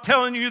 I'm not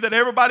telling you that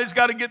everybody's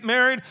got to get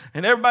married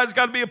and everybody's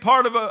got to be a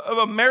part of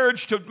a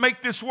marriage to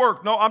make this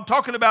work. No, I'm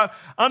talking about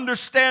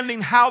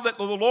understanding how that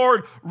the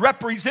Lord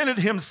represented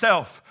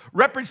himself,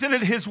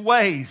 represented his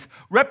ways,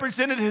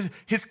 represented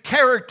his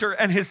character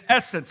and his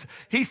essence.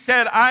 He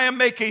said, I am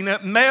making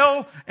it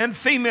male and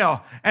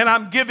female, and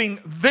I'm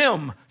giving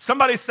them,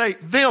 somebody say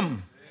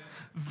them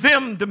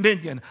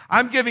dominion.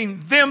 I'm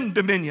giving them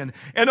dominion.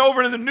 And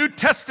over in the New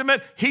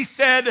Testament, he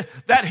said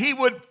that he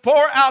would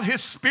pour out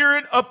his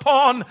spirit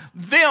upon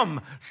them,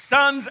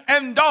 sons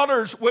and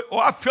daughters. Oh,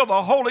 I feel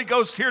the Holy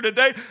Ghost here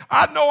today.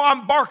 I know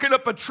I'm barking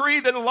up a tree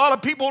that a lot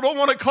of people don't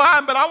want to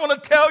climb, but I want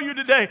to tell you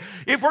today,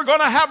 if we're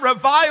going to have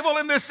revival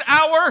in this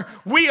hour,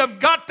 we have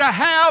got to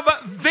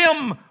have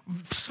them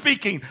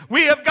speaking.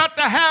 We have got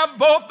to have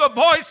both the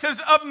voices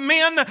of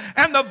men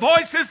and the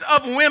voices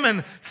of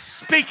women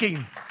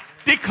speaking,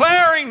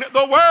 declaring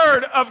the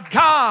word of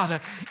God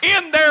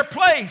in their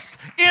place,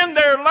 in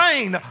their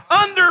lane,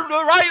 under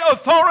the right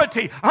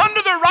authority,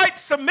 under the right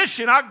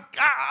submission.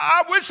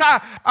 I wish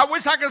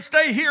I could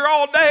stay here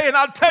all day and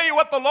I'll tell you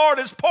what the Lord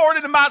has poured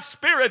into my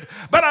spirit,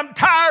 but I'm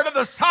tired of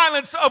the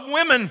silence of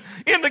women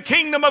in the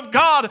kingdom of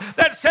God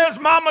that says,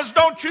 mamas,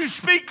 don't you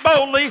speak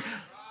boldly.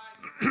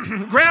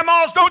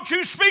 Grandmas, don't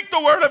you speak the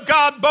word of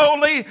God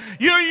boldly.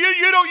 You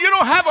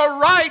don't have a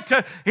right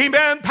to,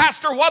 amen.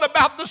 Pastor, what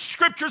about the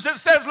scriptures that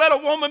says let a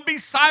woman be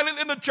silent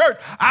in the church?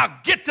 I'll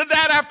get to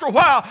that after a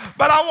while,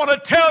 but I want to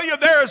tell you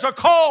there is a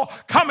call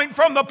coming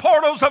from the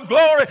portals of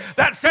glory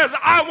that says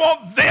I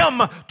want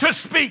them to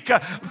speak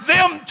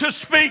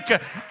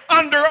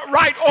under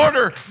right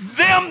order,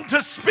 them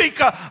to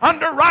speak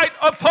under right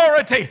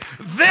authority,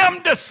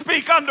 them to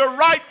speak under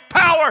right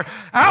power.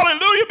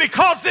 Hallelujah,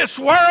 because this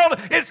world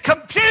is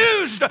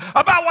confused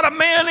about what a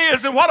man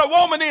is and what a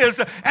woman is.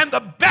 And the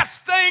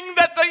best thing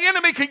that the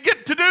enemy can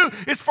get to do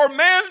is for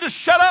men to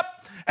shut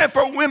up and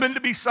for women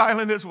to be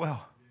silent as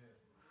well.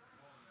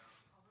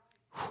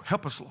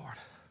 Help us, Lord.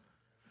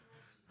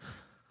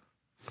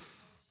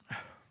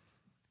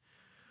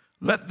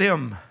 Let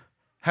them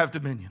have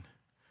dominion.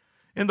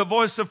 In the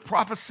voice of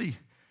prophecy,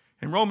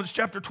 in Romans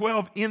chapter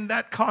 12, in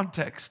that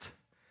context,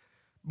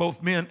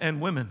 both men and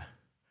women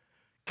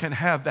can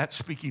have that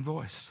speaking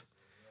voice.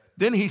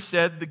 Then he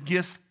said the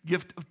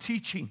gift of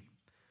teaching.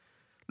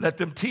 Let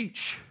them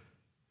teach.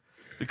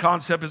 The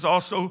concept is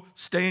also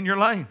stay in your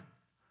lane.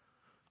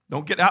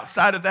 Don't get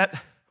outside of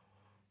that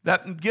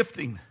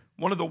gifting.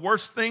 One of the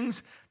worst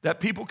things that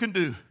people can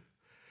do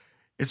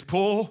is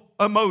pull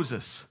a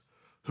Moses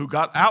who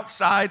got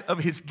outside of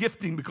his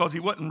gifting because he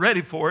wasn't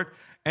ready for it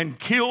and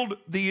killed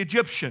the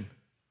Egyptian.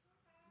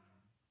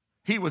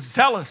 He was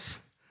zealous,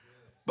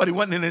 but he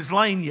wasn't in his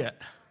lane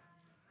yet.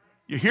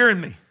 You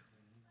hearing me?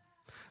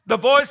 The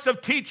voice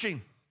of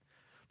teaching.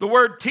 The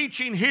word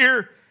teaching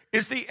here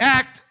is the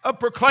act of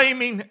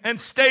proclaiming and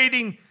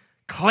stating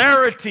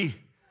clarity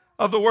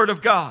of the Word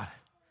of God.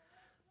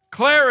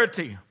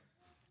 Clarity.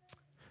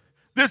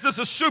 This is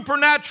a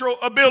supernatural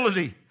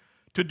ability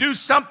to do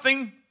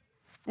something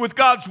with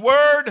God's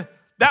Word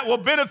that will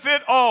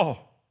benefit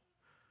all.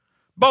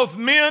 Both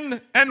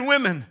men and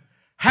women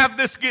have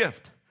this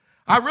gift.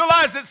 I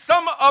realize that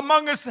some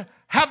among us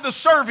have the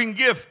serving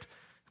gift.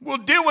 We'll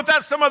deal with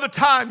that some other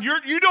time.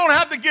 You don't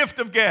have the gift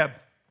of gab.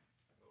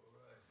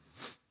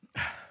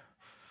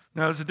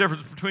 Now, there's a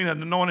difference between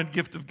an anointed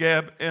gift of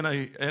gab and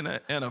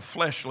a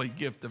fleshly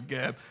gift of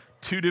gab.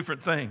 Two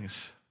different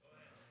things.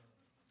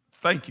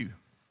 Thank you.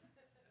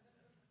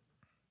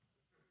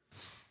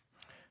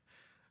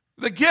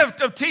 The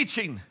gift of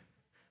teaching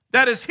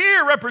that is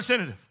here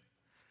representative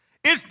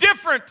is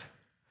different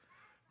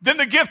than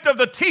the gift of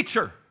the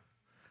teacher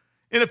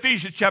in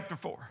Ephesians chapter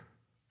 4.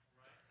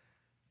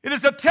 It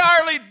is an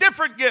entirely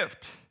different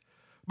gift,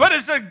 but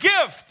it's a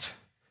gift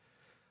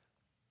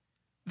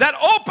that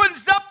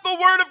opens up the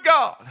Word of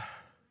God.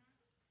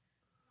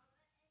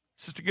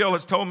 Sister Gill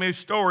has told me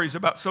stories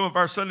about some of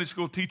our Sunday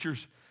school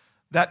teachers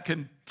that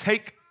can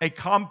take a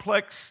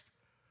complex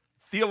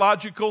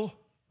theological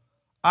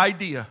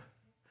idea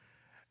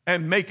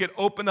and make it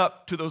open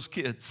up to those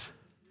kids.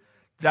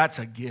 That's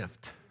a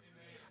gift.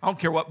 I don't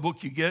care what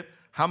book you get,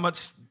 how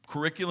much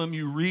curriculum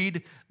you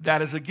read,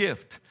 that is a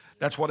gift.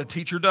 That's what a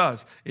teacher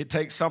does. It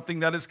takes something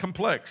that is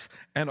complex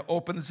and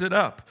opens it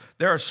up.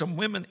 There are some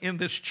women in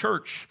this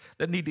church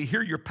that need to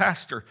hear your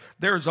pastor.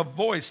 There is a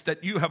voice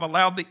that you have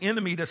allowed the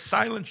enemy to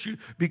silence you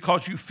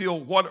because you feel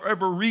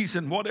whatever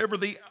reason, whatever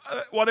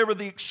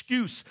the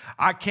excuse,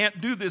 I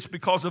can't do this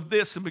because of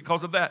this and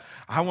because of that.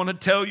 I want to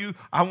tell you,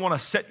 I want to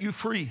set you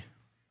free.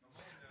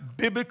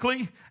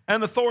 Biblically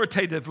and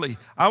authoritatively,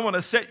 I want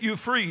to set you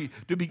free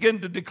to begin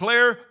to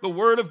declare the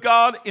Word of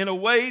God in a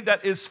way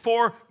that is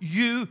for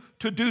you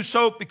to do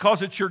so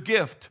because it's your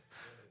gift.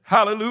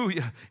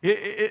 Hallelujah.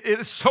 It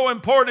is so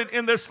important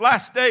in this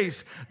last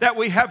days that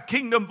we have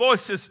kingdom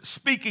voices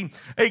speaking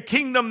a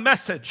kingdom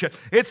message.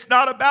 It's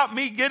not about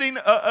me getting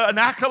an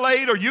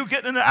accolade or you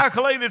getting an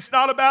accolade. It's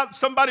not about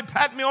somebody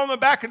patting me on the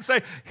back and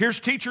say, here's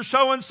teacher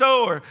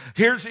so-and-so or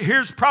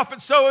here's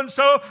prophet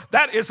so-and-so.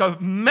 That is a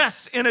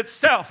mess in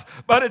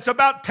itself. But it's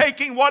about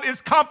taking what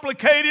is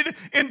complicated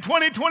in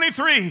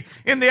 2023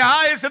 in the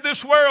eyes of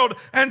this world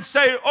and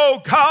say,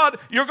 oh God,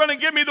 you're going to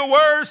give me the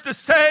words to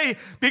say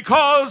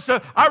because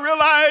I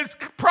realize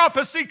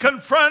prophecy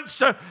confronts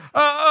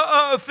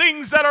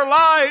things that are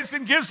lies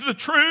and gives the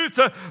truth,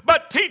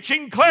 but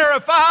teaching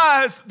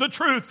clarifies the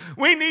truth.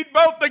 We need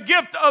both the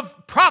gift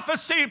of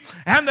prophecy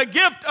and the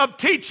gift of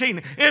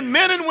teaching in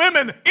men and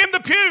women in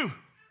the pew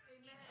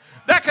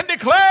that can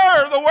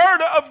declare the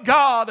Word of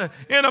God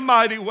in a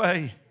mighty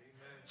way.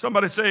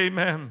 Somebody say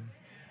amen.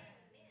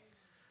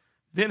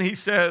 Then he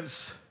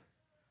says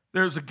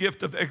there's a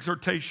gift of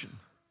exhortation.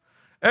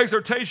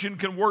 Exhortation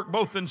can work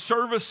both in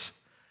service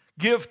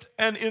gift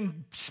and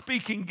in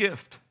speaking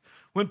gift.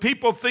 When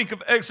people think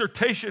of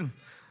exhortation,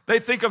 they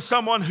think of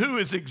someone who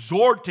is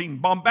exhorting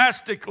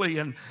bombastically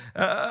and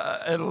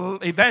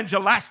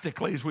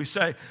evangelistically, as we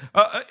say,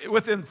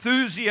 with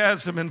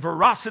enthusiasm and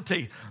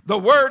veracity. The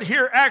word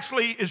here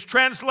actually is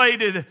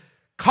translated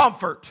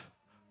comfort,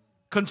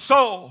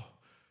 console,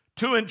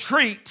 to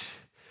entreat,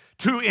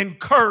 to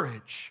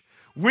encourage.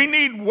 We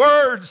need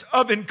words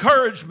of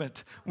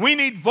encouragement. We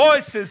need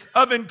voices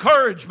of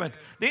encouragement.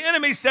 The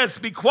enemy says,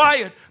 be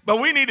quiet, but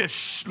we need to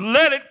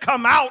let it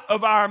come out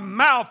of our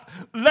mouth.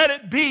 Let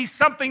it be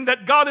something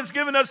that God has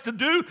given us to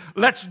do.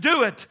 Let's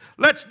do it.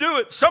 Let's do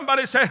it.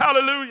 Somebody say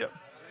hallelujah. Hallelujah.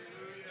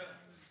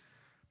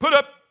 Put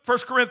up 1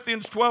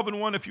 Corinthians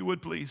 12:1 if you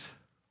would, please.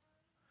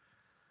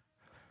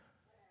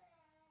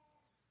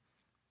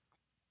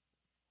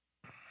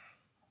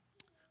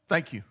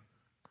 Thank you.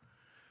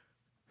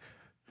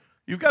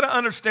 You've got to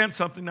understand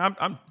something.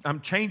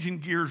 I'm changing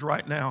gears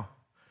right now.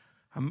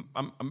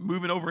 I'm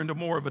moving over into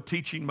more of a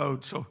teaching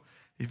mode. So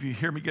if you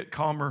hear me get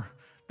calmer,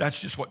 that's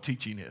just what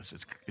teaching is.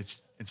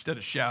 It's instead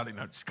of shouting,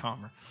 it's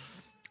calmer.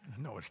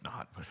 No, it's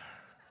not. But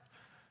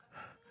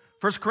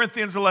 1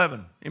 Corinthians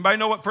 11. Anybody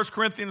know what 1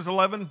 Corinthians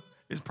 11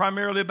 is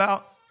primarily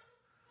about?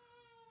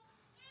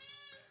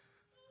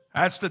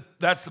 That's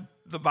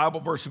the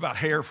Bible verse about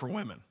hair for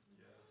women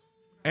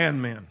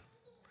and men.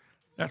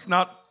 That's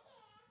not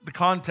the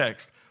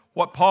context.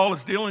 What Paul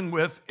is dealing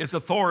with is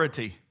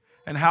authority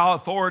and how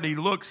authority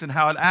looks and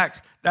how it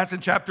acts. That's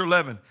in chapter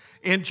 11.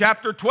 In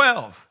chapter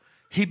 12,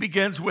 he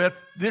begins with,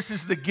 this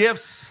is the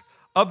gifts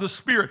of the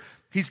Spirit.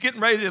 He's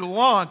getting ready to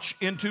launch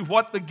into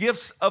what the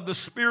gifts of the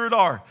Spirit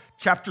are.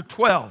 Chapter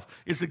 12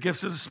 is the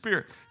gifts of the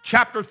Spirit.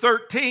 Chapter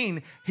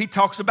 13, he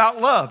talks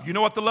about love. You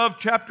know what the love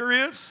chapter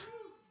is?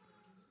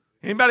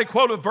 Anybody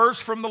quote a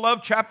verse from the love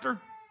chapter?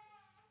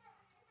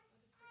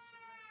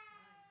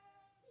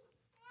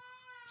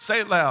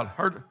 Say it loud.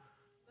 Heard?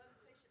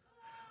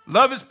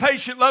 Love is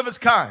patient, love is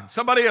kind.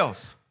 Somebody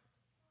else.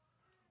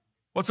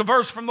 What's a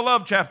verse from the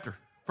love chapter?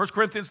 1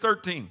 Corinthians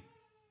 13.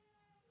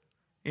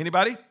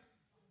 Anybody?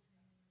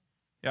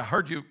 Yeah, I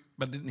heard you,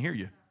 but I didn't hear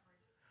you.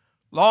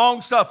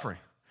 Long suffering.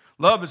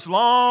 Love is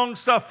long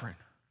suffering.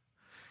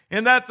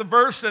 Isn't that the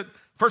verse that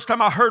first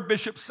time I heard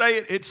Bishop say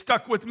it, it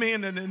stuck with me,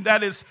 and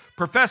that is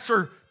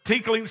Professor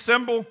Tinkling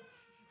Cymbal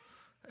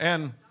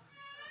and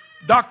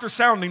Dr.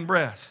 Sounding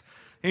Brass.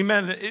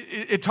 Amen.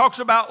 It talks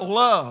about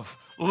love.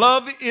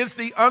 Love is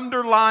the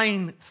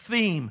underlying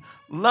theme.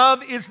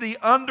 Love is the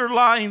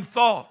underlying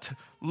thought.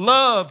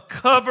 Love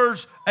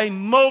covers a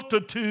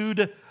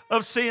multitude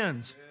of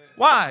sins.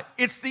 Why?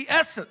 It's the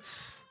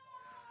essence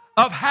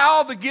of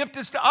how the gift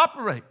is to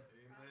operate.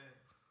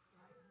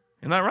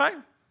 Isn't that right?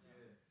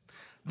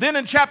 Then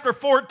in chapter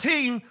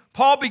 14,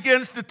 Paul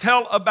begins to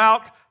tell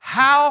about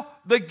how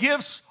the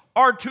gifts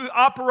are to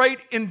operate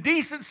in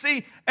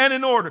decency and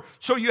in order.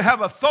 So you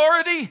have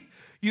authority,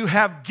 you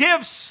have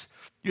gifts,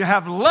 you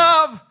have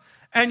love,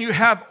 and you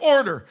have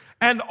order.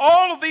 And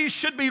all of these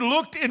should be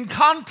looked in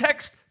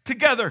context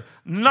together,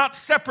 not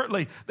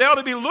separately. They ought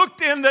to be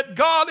looked in that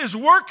God is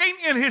working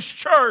in His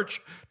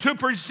church to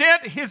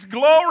present His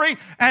glory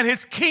and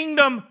His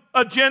kingdom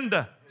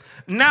agenda.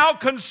 Now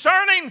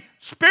concerning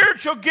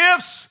spiritual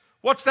gifts,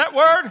 what's that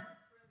word?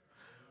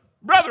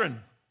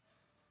 Brethren.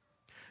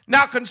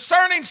 Now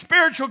concerning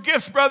spiritual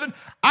gifts, brethren,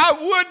 I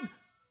would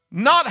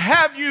not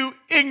have you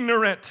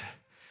ignorant.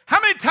 How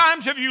many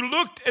times have you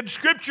looked at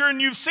Scripture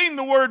and you've seen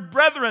the word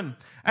brethren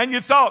and you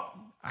thought,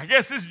 I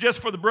guess this is just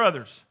for the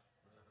brothers.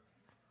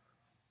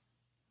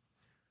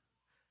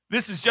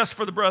 This is just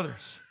for the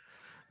brothers.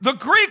 The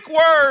Greek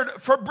word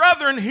for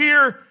brethren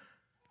here,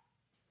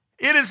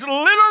 it is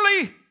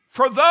literally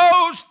for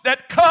those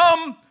that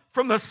come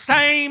from the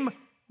same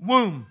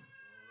womb.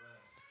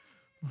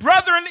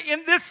 Brethren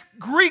in this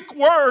Greek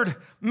word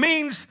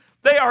means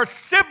they are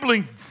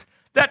siblings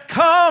that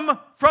come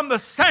from the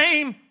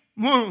same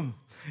womb.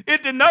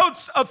 It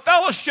denotes a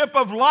fellowship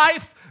of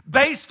life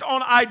based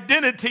on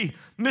identity.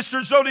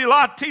 Mr.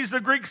 Zodilates, the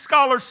Greek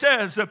scholar,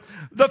 says,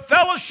 the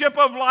fellowship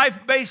of life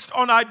based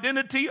on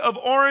identity of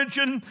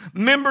origin,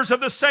 members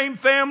of the same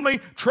family,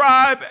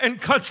 tribe, and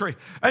country.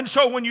 And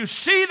so when you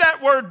see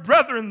that word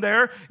brethren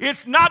there,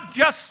 it's not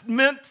just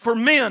meant for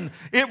men.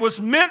 It was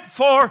meant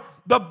for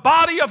the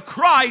body of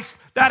Christ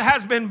that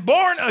has been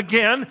born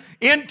again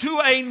into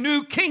a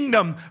new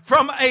kingdom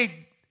from a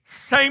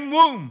same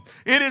womb.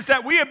 It is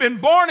that we have been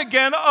born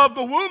again of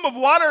the womb of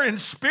water and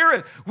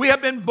spirit. We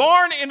have been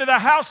born into the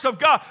house of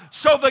God.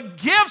 So the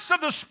gifts of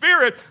the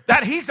Spirit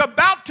that he's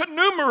about to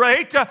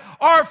enumerate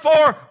are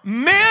for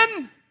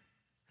men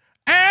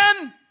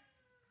and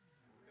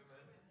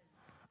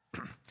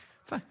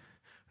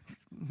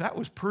that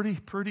was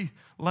pretty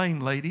lame,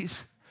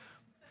 ladies.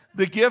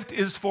 The gift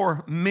is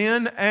for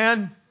men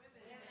and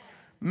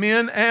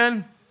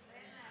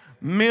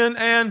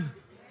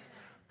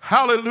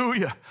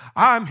hallelujah.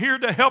 I'm here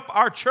to help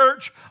our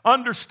church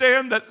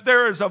understand that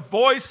there is a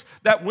voice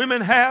that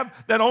women have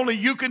that only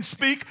you can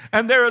speak,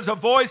 and there is a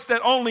voice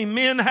that only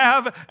men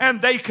have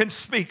and they can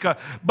speak.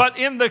 But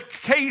in the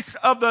case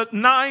of the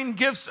 9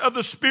 gifts of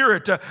the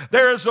Spirit,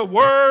 there is a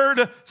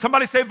word.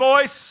 Somebody say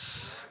voice.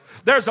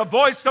 There's a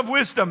voice of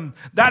wisdom.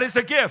 That is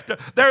a gift.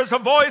 There's a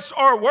voice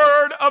or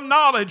word of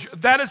knowledge.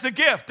 That is a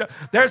gift.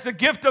 There's the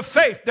gift of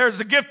faith. There's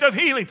the gift of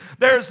healing.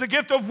 There's the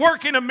gift of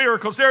working of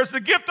miracles. There's the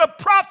gift of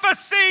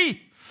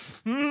prophecy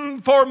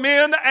for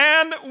men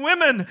and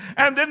women.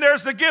 And then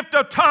there's the gift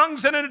of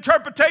tongues and an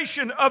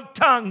interpretation of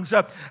tongues.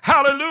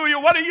 Hallelujah.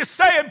 What are you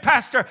saying,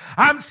 Pastor?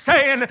 I'm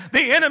saying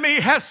the enemy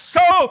has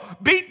so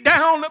beat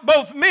down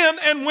both men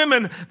and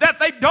women that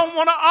they don't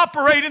want to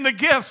operate in the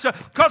gifts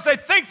because they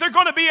think they're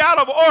going to be out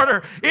of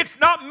order. It's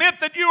not meant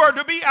that you are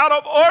to be out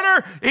of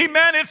order.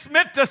 Amen. It's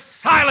meant to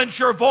silence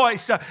your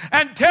voice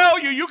and tell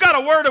you got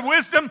a word of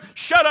wisdom.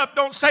 Shut up.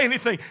 Don't say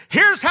anything.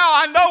 Here's how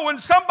I know when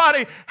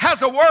somebody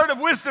has a word of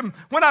wisdom.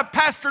 When I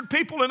pastored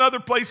people in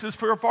other places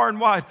for far and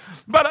wide.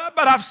 But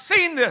I've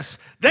seen this.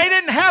 They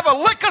didn't have a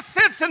lick of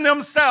sense in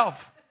themselves.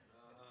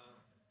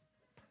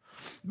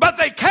 But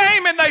they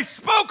came and they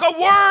spoke a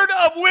word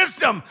of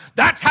wisdom.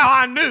 That's how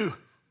I knew.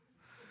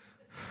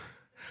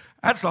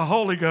 That's the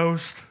Holy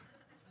Ghost.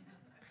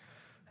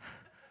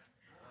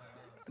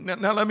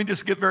 Now let me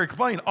just get very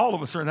plain. All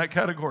of us are in that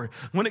category.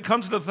 When it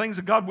comes to the things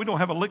of God, we don't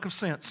have a lick of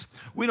sense.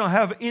 We don't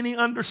have any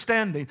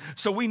understanding.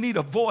 So we need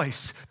a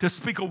voice to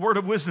speak a word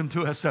of wisdom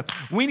to us.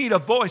 We need a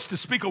voice to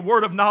speak a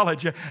word of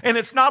knowledge. And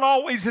it's not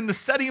always in the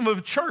setting of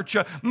a church.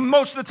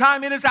 Most of the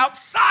time it is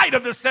outside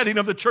of the setting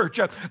of the church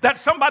that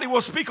somebody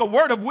will speak a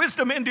word of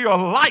wisdom into your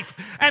life.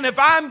 And if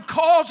I'm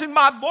causing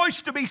my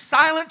voice to be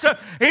silent,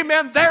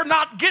 amen, they're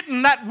not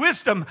getting that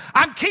wisdom.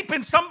 I'm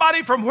keeping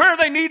somebody from where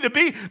they need to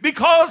be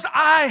because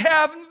I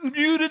have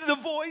muted the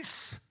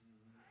voice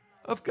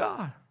of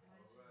God.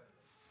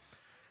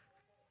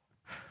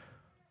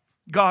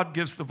 God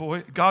gives the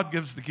voice. God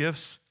gives the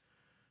gifts.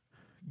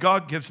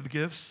 God gives the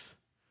gifts.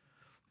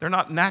 They're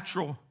not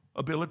natural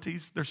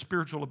abilities. They're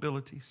spiritual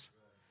abilities.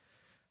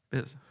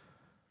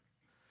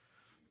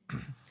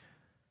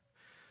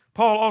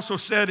 Paul also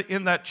said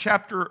in that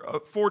chapter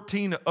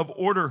 14 of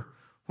order,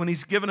 when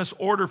he's given us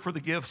order for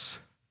the gifts,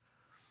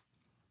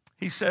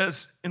 he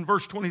says in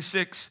verse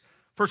 26,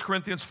 1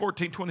 Corinthians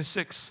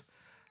 14:26.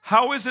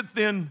 How is it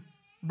then,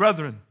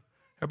 brethren?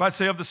 Everybody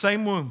say, of the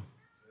same womb.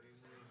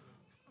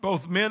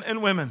 Both men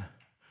and women.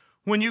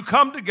 When you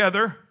come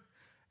together,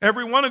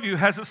 every one of you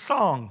has a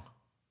song,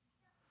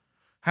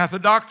 hath a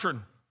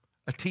doctrine,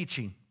 a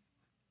teaching,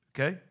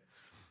 okay?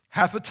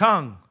 Hath a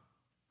tongue,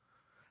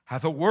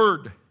 hath a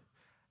word,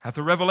 hath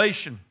a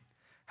revelation,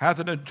 hath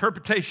an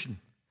interpretation.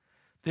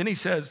 Then he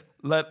says,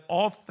 let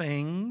all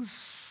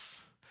things,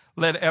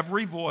 let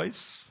every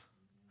voice,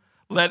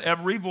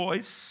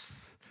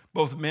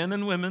 both men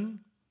and women.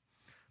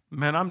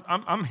 Man,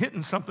 I'm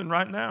hitting something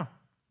right now.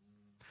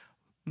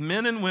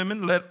 Men and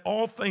women, let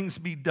all things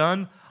be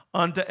done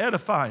unto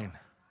edifying.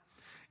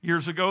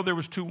 Years ago, there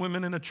was two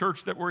women in a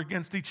church that were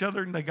against each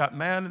other, and they got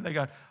mad, and they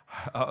got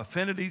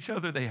offended each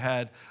other. They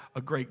had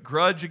a great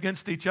grudge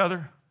against each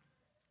other.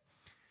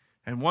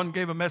 And one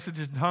gave a message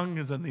in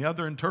tongues, and the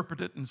other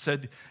interpreted it and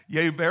said,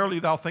 yea, verily,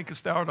 thou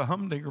thinkest thou art a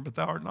humdinger, but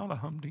thou art not a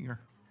humdinger.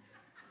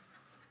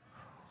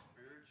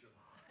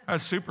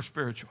 That's super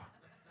spiritual.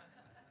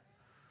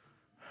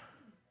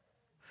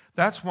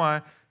 That's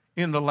why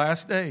in the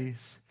last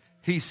days,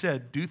 he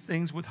said, do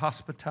things with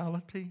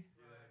hospitality.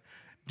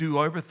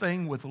 Do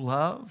everything with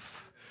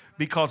love.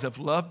 Because if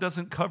love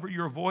doesn't cover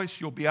your voice,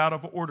 you'll be out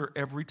of order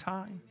every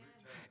time.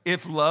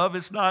 If love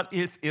is not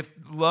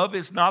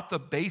the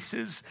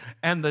basis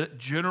and the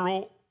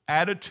general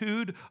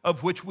attitude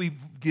of which we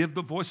give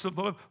the voice of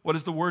love, what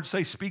does the word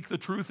say? Speak the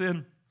truth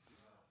in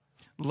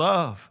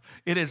love.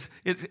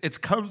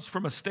 It comes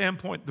from a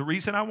standpoint. The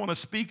reason I want to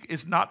speak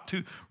is not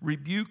to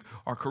rebuke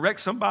or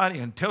correct somebody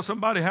and tell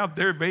somebody how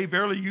very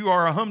verily you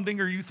are a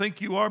humdinger, you think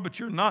you are, but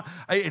you're not.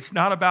 It's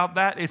not about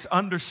that. It's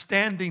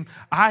understanding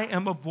I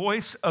am a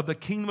voice of the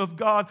kingdom of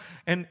God,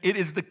 and it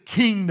is the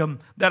kingdom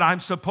that I'm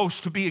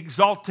supposed to be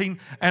exalting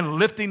and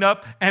lifting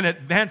up and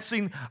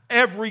advancing.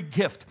 Every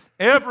gift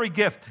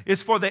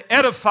is for the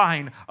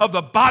edifying of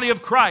the body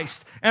of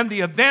Christ and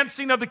the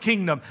advancing of the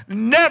kingdom.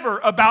 Never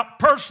about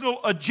personal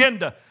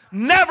agenda.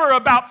 Never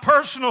about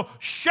personal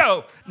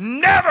show.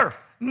 Never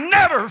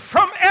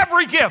from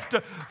every gift.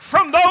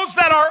 From those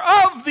that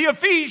are of the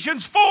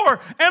Ephesians 4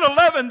 and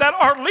 11 that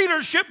are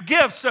leadership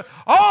gifts.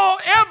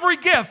 Every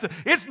gift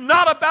is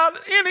not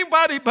about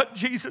anybody but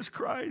Jesus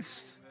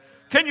Christ.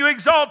 Can you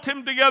exalt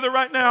him together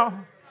right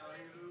now?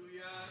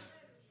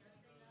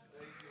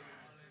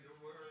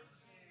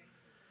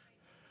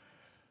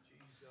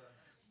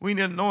 We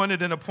need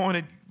anointed and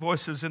appointed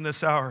voices in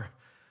this hour,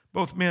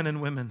 both men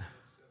and women,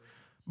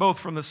 both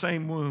from the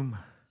same womb,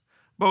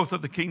 both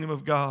of the kingdom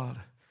of God,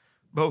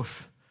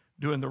 both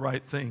doing the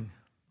right thing.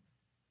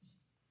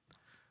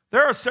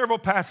 There are several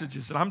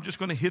passages, and I'm just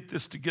going to hit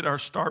this to get our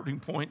starting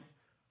point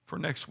for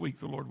next week,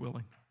 the Lord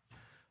willing.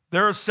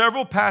 There are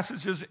several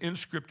passages in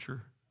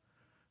Scripture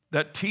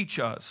that teach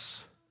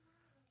us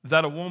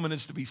that a woman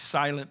is to be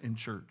silent in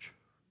church.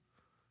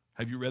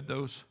 Have you read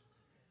those?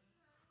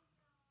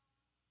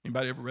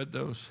 Anybody ever read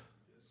those?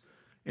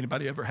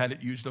 Anybody ever had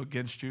it used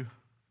against you?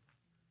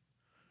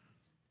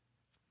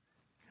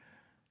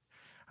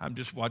 I'm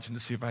just watching to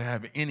see if I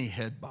have any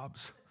head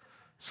bobs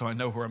so I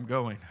know where I'm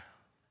going.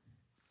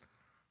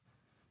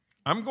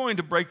 I'm going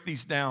to break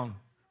these down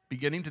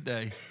beginning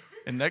today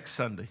and next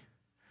Sunday.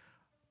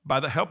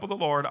 By the help of the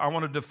Lord, I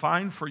want to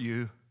define for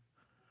you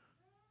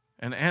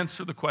and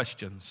answer the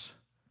questions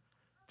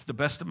to the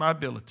best of my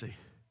ability.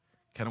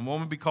 Can a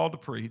woman be called to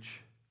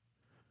preach?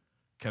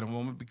 Can a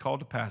woman be called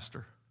to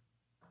pastor?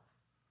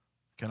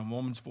 Can a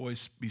woman's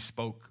voice be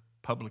spoke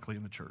publicly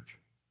in the church?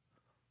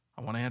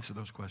 I want to answer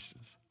those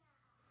questions.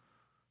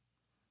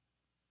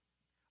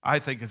 I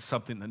think it's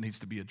something that needs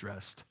to be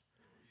addressed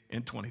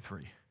in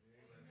 23.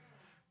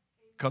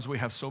 Because we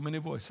have so many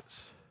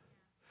voices.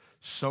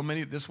 So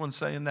many, this one's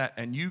saying that.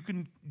 And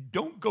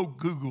don't go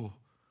Google,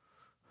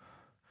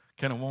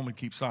 can a woman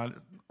keep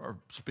silent or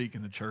speak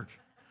in the church?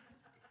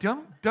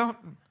 Don't.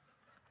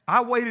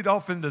 I waded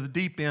off into the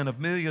deep end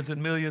of millions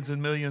and millions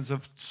and millions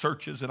of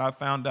searches, and I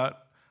found out,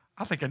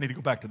 I think I need to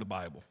go back to the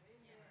Bible.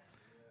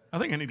 I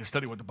think I need to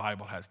study what the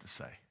Bible has to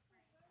say.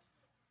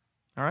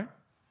 All right?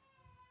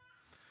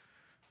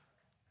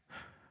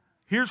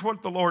 Here's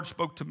what the Lord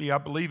spoke to me, I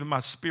believe in my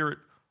spirit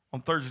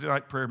on Thursday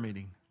night prayer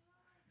meeting,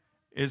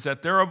 is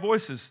that there are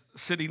voices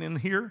sitting in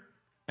here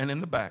and in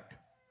the back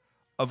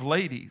of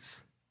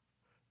ladies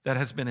that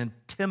has been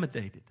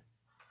intimidated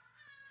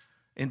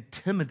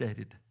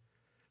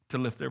to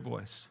lift their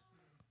voice.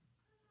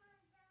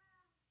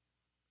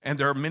 And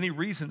there are many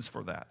reasons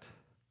for that.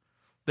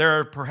 There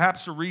are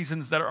perhaps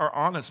reasons that are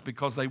honest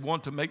because they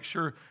want to make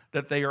sure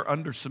that they are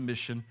under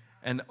submission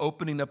and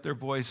opening up their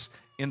voice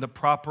in the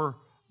proper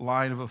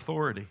line of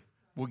authority.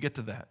 We'll get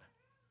to that.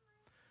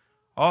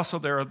 Also,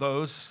 there are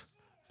those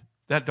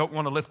that don't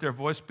want to lift their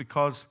voice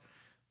because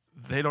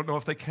they don't know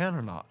if they can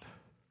or not.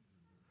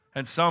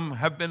 And some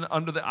have been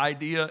under the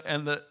idea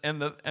and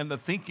the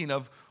thinking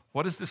of,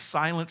 what does this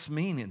silence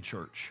mean in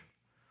church?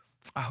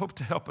 I hope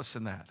to help us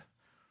in that.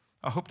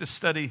 I hope to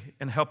study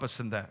and help us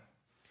in that.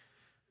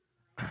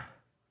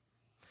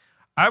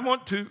 I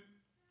want to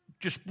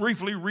just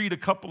briefly read a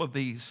couple of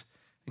these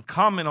and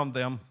comment on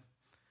them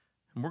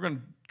And we're going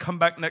to come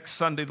back next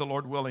Sunday, the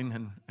Lord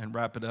willing, and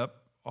wrap it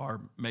up,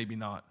 or maybe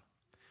not.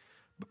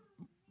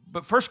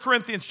 But 1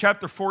 Corinthians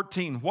chapter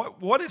 14,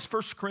 what is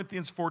 1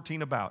 Corinthians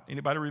 14 about?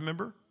 Anybody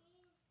remember?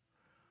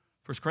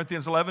 1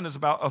 Corinthians 11 is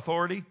about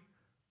authority.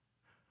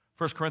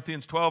 1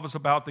 Corinthians 12 is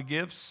about the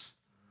gifts.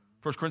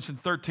 1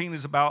 Corinthians 13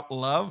 is about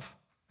love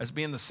as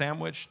being the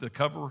sandwich, the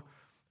cover,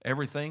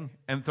 everything.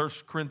 And 1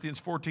 Corinthians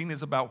 14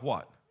 is about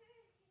what?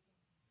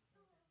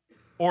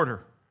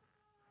 Order.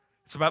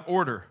 It's about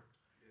order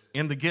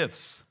in the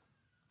gifts.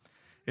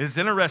 It is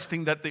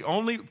interesting that the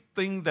only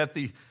thing that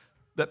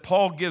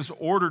Paul gives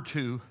order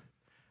to,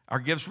 or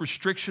gives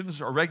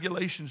restrictions or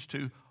regulations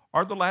to,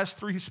 are the last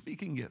three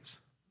speaking gifts: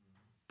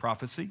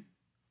 prophecy,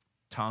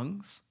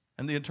 tongues,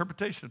 and the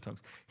interpretation of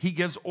tongues. He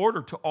gives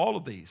order to all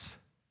of these.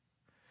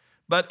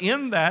 But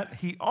in that,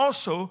 he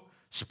also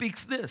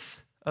speaks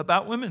this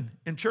about women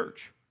in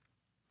church.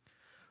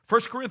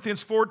 1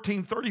 Corinthians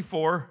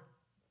 14:34,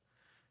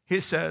 he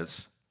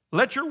says,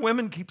 "Let your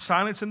women keep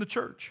silence in the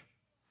church,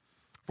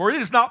 for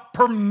it is not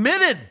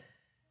permitted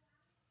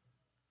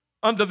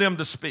unto them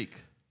to speak,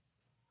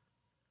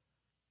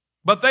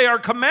 but they are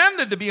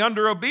commanded to be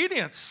under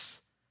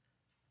obedience,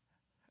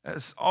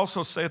 as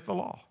also saith the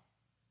law."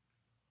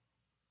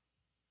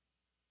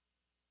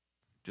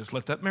 Just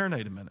let that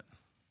marinate a minute.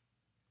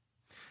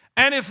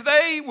 "And if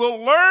they will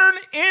learn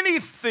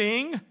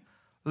anything,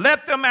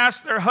 let them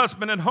ask their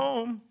husband at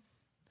home,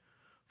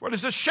 for it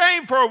is a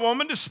shame for a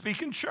woman to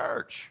speak in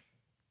church."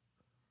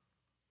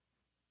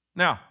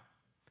 Now,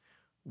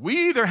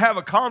 we either have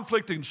a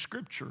conflict in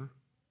Scripture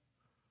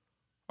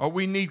or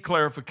we need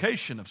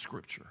clarification of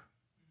Scripture.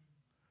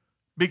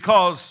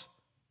 Because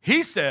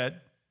he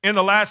said, in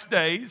the last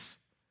days,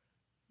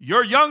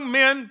 your young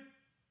men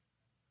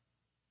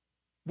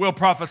will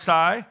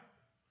prophesy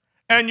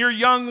and your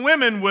young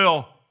women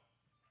will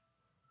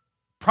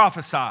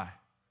prophesy.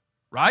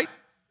 Right?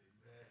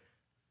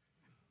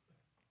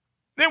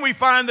 Then we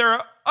find there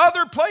are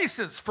other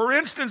places. For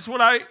instance,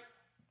 when I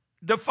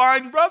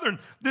define brethren,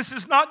 this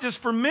is not just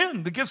for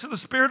men. The gifts of the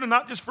Spirit are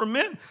not just for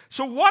men.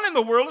 So what in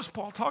the world is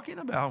Paul talking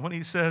about when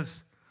he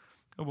says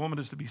a woman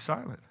is to be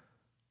silent?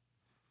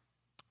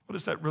 What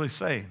is that really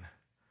saying?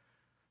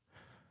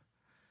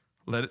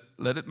 Let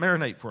it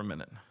marinate for a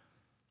minute.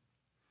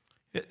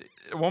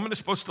 A woman is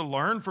supposed to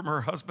learn from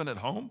her husband at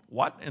home?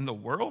 What in the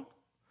world?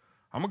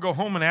 I'm going to go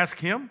home and ask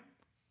him?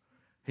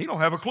 He don't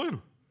have a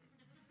clue.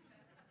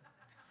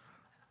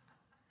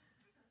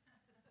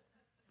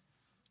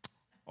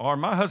 Or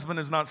my husband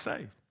is not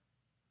saved.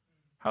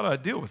 How do I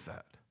deal with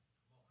that?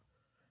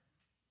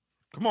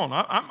 Come on,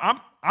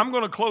 I'm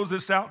going to close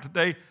this out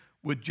today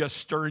with just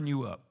stirring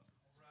you up.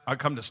 I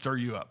come to stir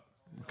you up,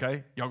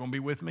 okay? Y'all going to be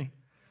with me?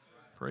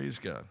 Praise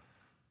God.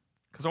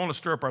 Because I want to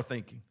stir up our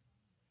thinking.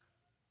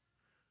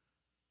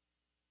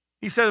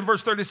 He said in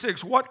verse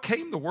 36, "What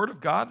came the word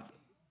of God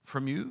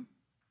from you?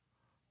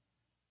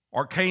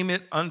 Or came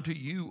it unto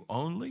you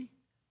only?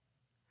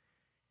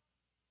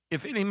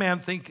 If any man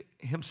think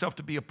himself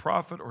to be a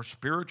prophet or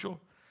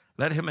spiritual,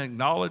 let him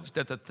acknowledge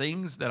that the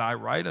things that I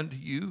write unto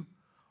you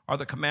are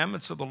the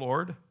commandments of the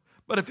Lord.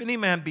 But if any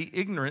man be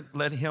ignorant,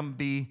 let him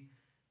be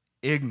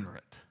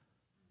ignorant."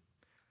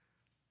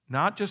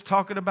 Not just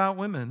talking about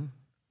women,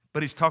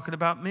 but he's talking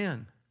about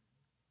men.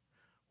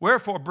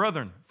 "Wherefore,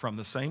 brethren, from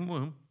the same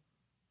womb,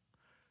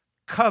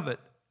 covet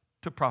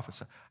to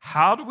prophesy."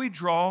 How do we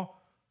draw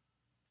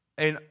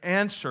an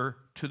answer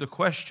to the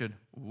question,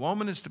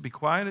 woman is to be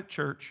quiet at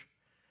church,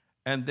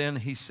 and then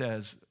he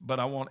says, but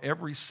I want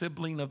every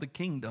sibling of the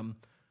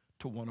kingdom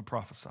to want to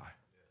prophesy?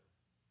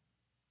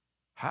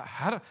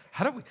 How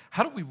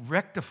do we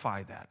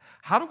rectify that?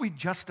 How do we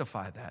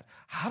justify that?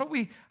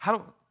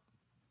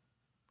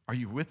 Are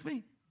you with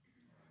me?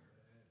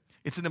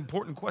 It's an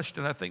important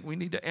question I think we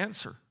need to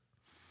answer.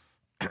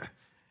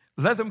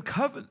 "Let them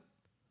covet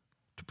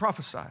to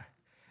prophesy,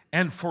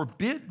 and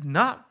forbid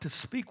not to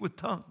speak with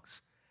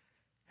tongues."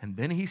 And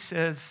then he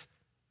says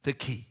the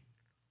key: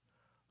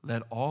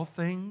 "Let all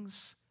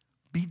things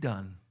be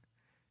done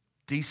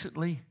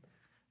decently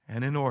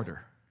and in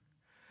order."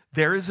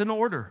 There is an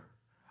order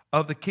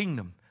of the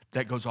kingdom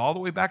that goes all the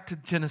way back to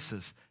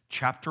Genesis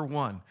chapter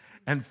 1.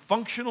 And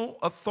functional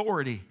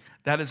authority,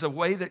 that is a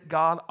way that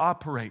God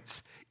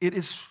operates. It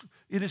is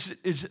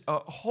a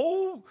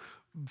whole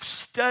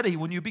study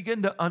when you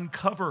begin to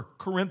uncover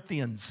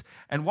Corinthians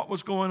and what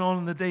was going on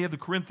in the day of the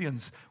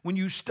Corinthians. When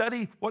you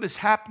study what is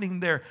happening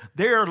there,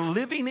 they are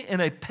living in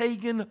a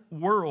pagan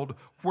world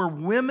where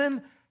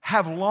women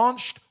have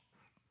launched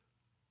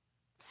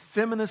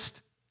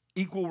feminist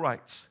equal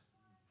rights.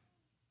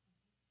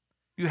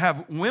 You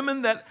have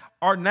women that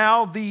are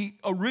now the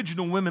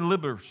original women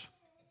liberals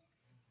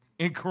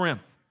in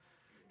Corinth.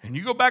 And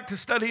you go back to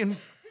studying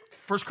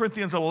 1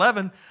 Corinthians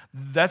 11,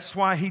 that's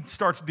why he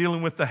starts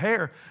dealing with the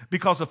hair.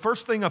 Because the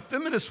first thing a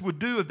feminist would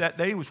do of that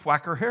day was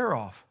whack her hair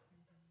off,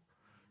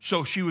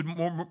 so she would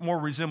more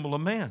resemble a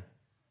man.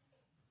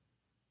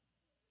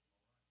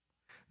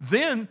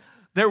 Then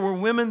there were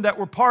women that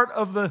were part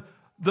of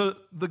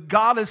the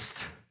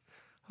goddess,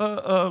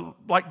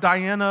 like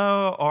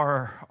Diana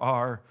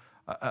or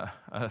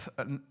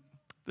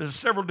there's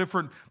several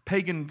different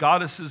pagan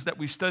goddesses that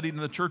we studied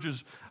in the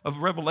churches of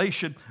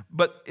Revelation,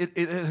 but it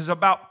is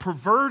about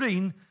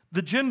perverting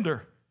the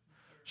gender.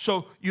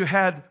 So you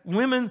had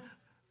women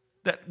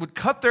that would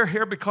cut their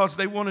hair because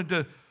they wanted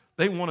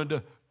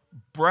to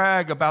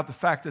brag about the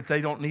fact that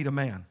they don't need a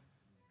man.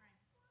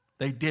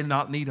 They did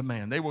not need a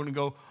man. They wanted to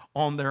go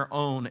on their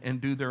own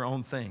and do their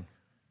own thing.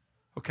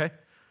 Okay?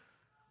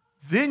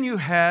 Then you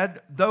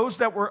had those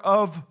that were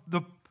of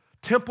the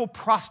temple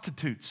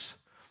prostitutes.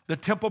 The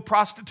temple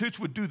prostitutes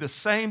would do the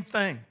same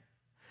thing.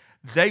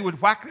 They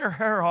would whack their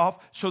hair off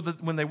so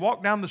that when they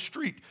walked down the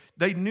street,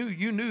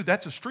 you knew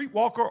that's a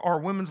streetwalker or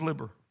a women's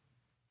libber.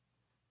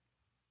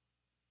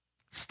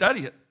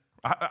 Study it.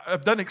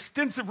 I've done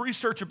extensive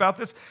research about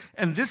this,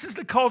 and this is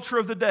the culture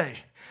of the day.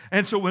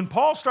 And so when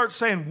Paul starts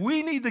saying,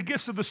 we need the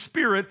gifts of the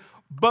Spirit,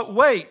 but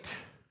wait,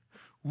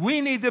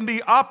 we need them to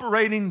be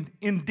operating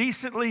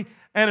indecently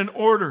and in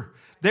order.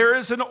 There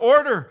is an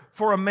order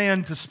for a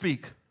man to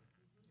speak.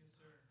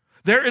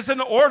 There is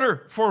an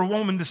order for a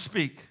woman to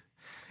speak.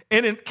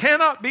 And it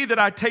cannot be that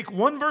I take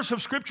one verse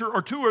of Scripture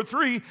or two or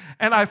three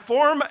and I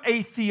form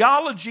a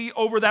theology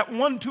over that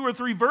 1, 2, or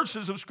 3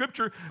 verses of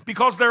Scripture,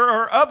 because there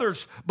are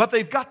others. But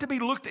they've got to be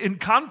looked in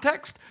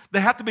context,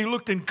 they have to be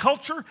looked in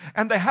culture,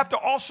 and they have to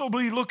also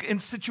be looked in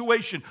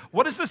situation.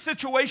 What is the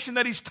situation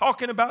that he's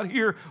talking about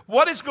here?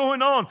 What is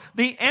going on?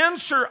 The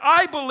answer,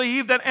 I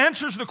believe, that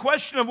answers the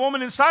question of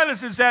woman in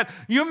silence is that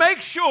you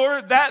make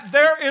sure that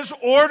there is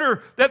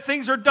order, that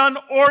things are done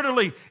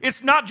orderly.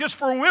 It's not just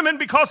for women,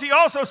 because he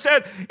also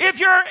said, if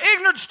you're an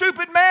ignorant,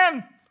 stupid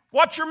man,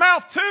 watch your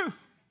mouth too.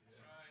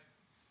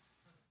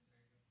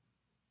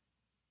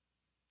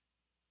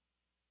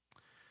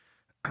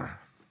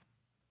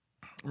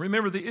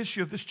 Remember, the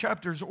issue of this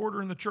chapter is order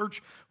in the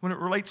church when it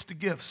relates to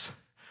gifts.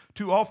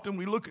 Too often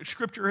we look at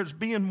Scripture as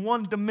being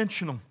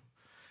one-dimensional,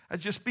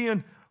 as just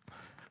being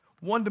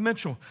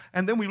one-dimensional.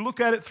 And then we look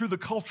at it through the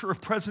culture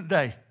of present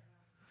day.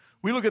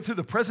 We look at through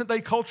the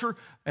present-day culture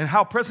and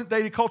how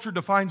present-day culture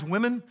defines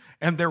women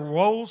and their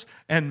roles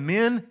and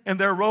men and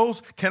their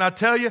roles. Can I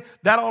tell you,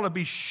 that ought to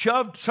be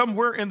shoved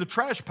somewhere in the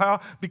trash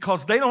pile,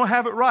 because they don't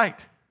have it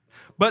right.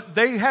 But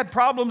they had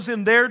problems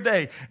in their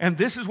day. And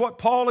this is what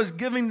Paul is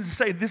giving to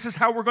say, this is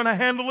how we're going to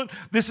handle it.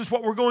 This is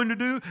what we're going to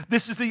do.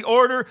 This is the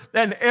order.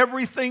 And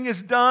everything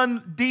is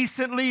done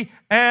decently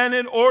and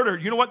in order.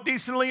 You know what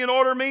decently and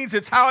order means?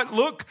 It's how it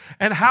looks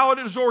and how it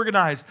is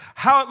organized.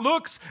 How it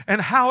looks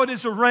and how it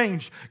is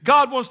arranged.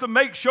 God wants to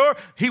make sure.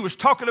 He was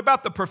talking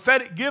about the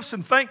prophetic gifts,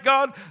 and thank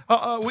God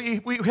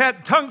we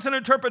had tongues and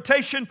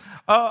interpretation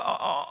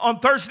on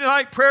Thursday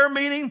night prayer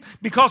meeting,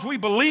 because we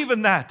believe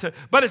in that.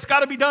 But it's got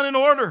to be done in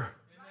order.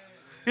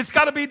 It's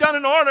got to be done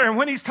in order. And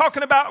when he's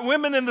talking about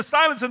women in the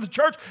silence of the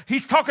church,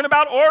 he's talking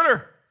about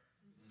order.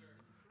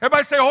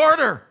 Everybody say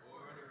order.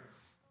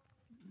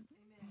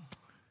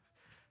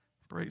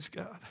 Praise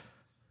God.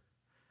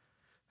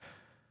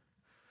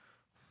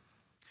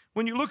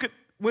 When you look at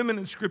women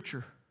in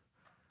Scripture,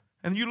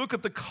 and you look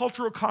at the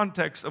cultural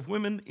context of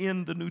women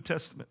in the New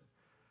Testament,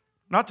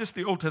 not just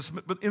the Old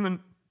Testament, but in the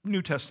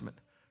New Testament,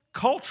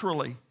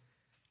 culturally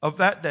of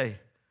that day,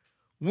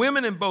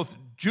 women in both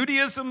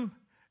Judaism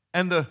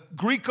and the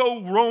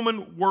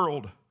Greco-Roman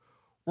world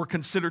were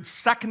considered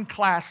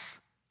second-class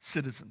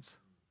citizens.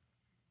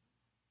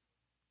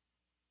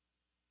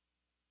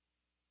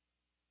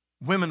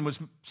 Women was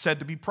said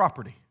to be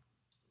property.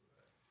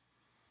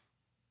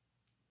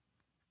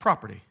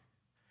 Property.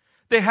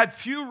 They had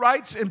few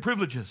rights and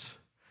privileges.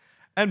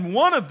 And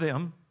one of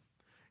them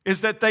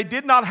is that they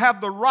did not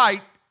have the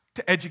right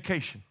to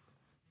education.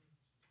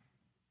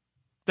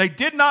 They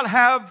did not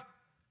have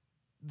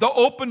the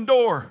open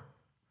door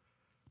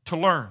to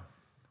learn.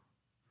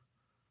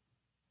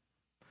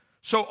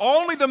 So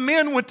only the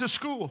men went to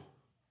school,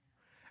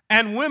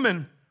 and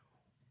women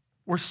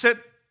were sent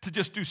to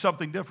just do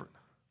something different.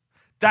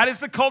 That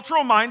is the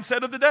cultural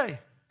mindset of the day,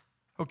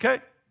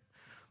 okay?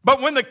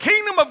 But when the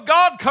kingdom of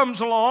God comes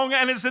along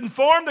and is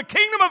informed, the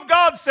kingdom of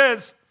God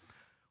says,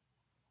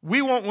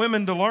 we want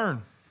women to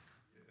learn.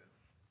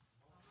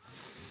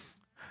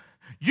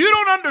 You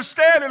don't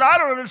understand, and I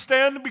don't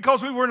understand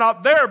because we were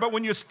not there, but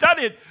when you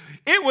study it,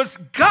 it was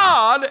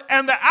God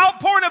and the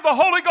outpouring of the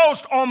Holy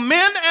Ghost on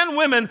men and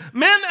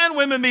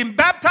women being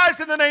baptized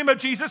in the name of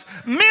Jesus,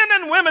 men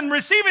and women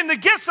receiving the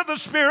gifts of the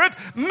Spirit,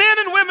 men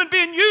and women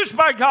being used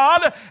by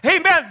God.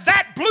 Amen.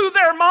 That blew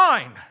their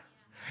mind.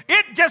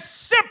 It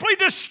just simply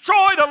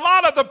destroyed a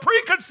lot of the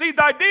preconceived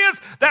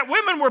ideas that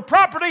women were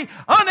property,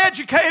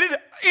 uneducated,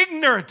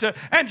 ignorant,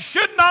 and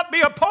should not be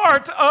a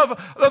part of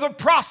the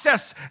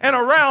process and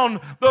around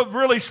the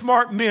really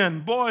smart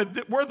men. Boy,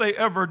 were they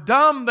ever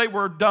dumb? They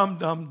were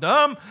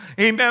dumb.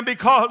 Amen.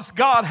 Because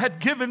God had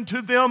given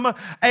to them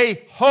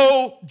a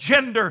whole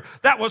gender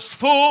that was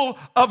full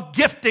of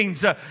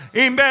giftings.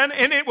 Amen.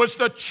 And it was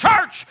the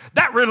church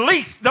that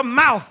released the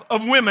mouth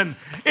of women.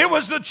 It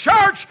was the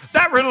church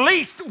that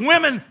released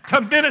women to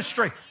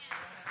ministry.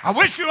 I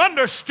wish you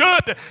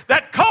understood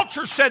that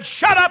culture said,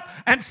 shut up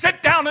and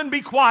sit down and be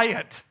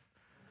quiet.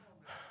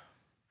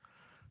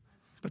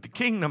 But the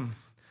kingdom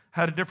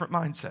had a different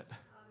mindset.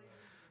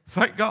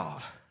 Thank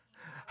God.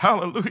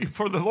 Hallelujah.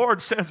 For the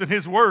Lord says in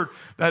his word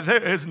that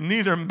there is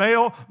neither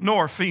male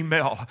nor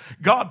female.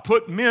 God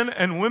put men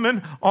and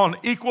women on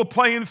equal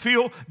playing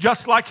field,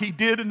 just like he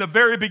did in the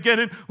very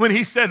beginning when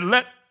he said,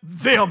 let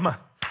them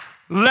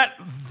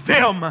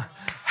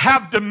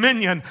have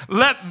dominion.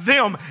 Let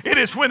them. It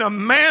is when a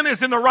man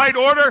is in the right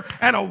order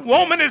and a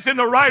woman is in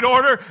the right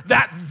order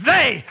that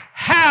they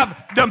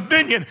have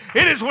dominion.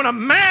 It is when a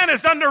man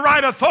is under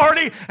right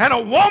authority and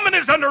a woman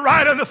is under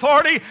right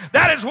authority,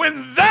 that is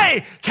when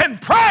they can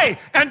pray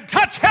and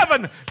touch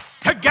heaven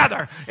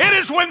together. It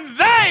is when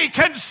they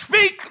can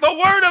speak the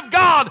word of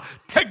God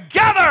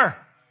together.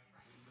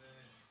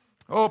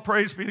 Oh,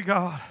 praise be to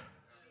God.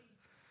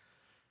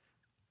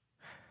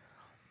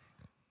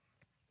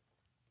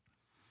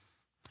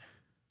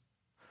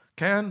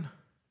 Can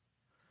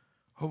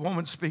a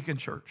woman speak in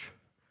church?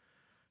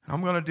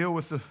 I'm going to deal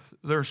with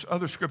there's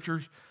other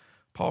scriptures.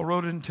 Paul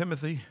wrote it in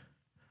Timothy,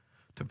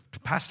 to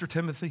Pastor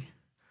Timothy,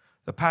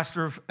 the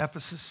pastor of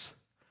Ephesus,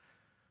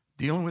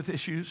 dealing with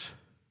issues.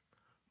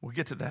 We'll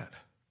get to that.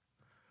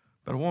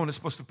 But a woman is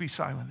supposed to be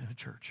silent in a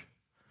church.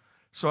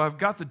 So I've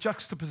got the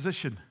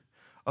juxtaposition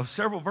of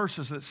several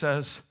verses that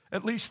says,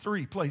 at least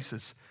 3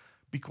 places,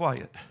 be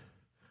quiet.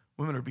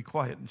 Women are to be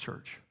quiet in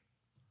church.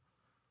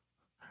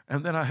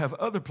 And then I have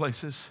other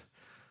places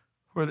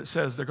where it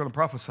says they're going to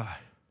prophesy.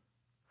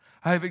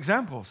 I have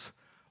examples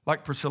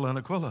like Priscilla and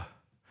Aquila,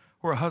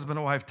 where a husband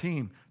and wife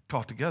team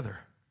taught together.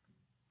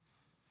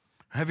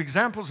 I have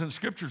examples in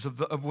scriptures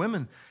of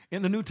women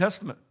in the New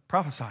Testament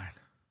prophesying.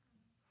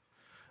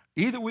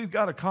 Either we've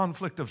got a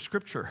conflict of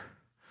scripture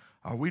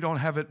or we don't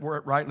have it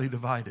rightly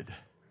divided.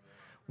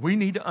 We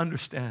need to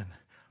understand.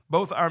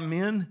 Both our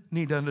men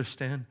need to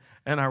understand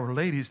and our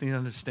ladies need to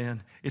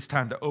understand. It's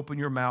time to open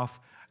your mouth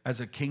as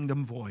a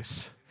kingdom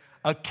voice.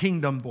 A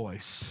kingdom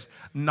voice.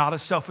 Not a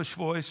selfish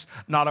voice,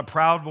 not a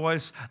proud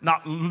voice,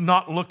 not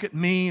look at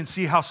me and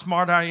see how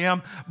smart I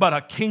am, but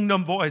a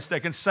kingdom voice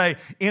that can say,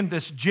 in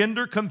this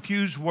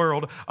gender-confused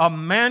world, a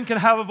man can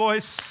have a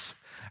voice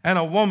and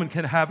a woman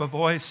can have a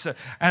voice,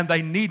 and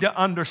they need to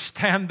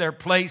understand their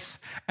place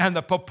and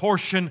the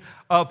proportion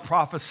of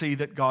prophecy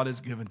that God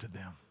has given to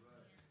them.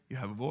 You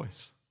have a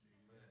voice.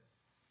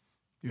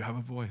 You have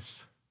a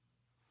voice.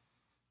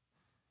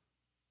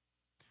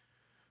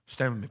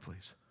 Stand with me,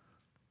 please.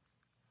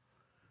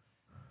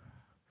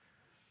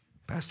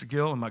 Pastor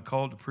Gill, am I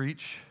called to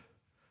preach?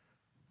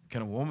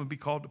 Can a woman be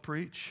called to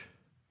preach?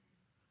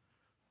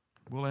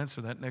 We'll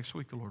answer that next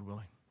week, the Lord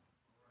willing.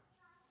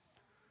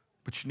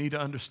 But you need to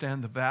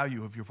understand the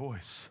value of your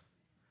voice.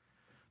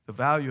 The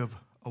value of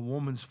a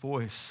woman's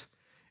voice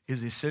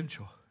is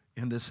essential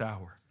in this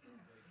hour.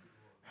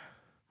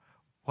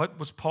 What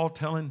was Paul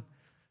telling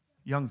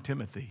young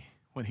Timothy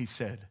when he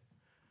said,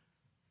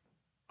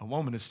 a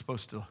woman is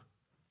supposed to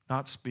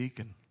not speak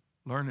and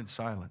learn in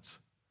silence?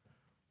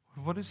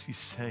 What is he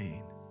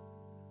saying?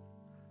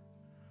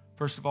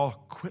 First of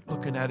all, quit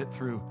looking at it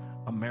through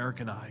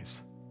American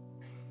eyes.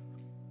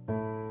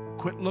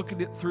 Quit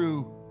looking at it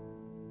through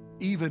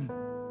even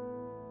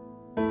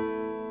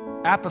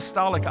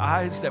apostolic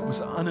eyes that was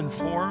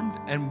uninformed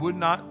and would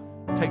not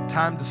take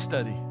time to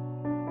study.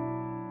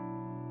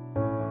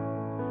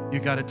 You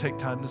got to take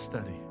time to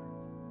study.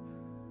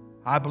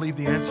 I believe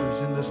the answer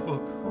is in this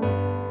book.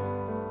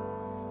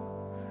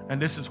 And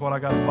this is what I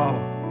got to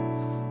follow.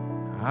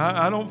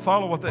 I don't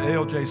follow what the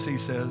ALJC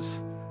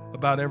says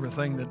about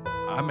everything that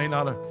I may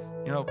not have,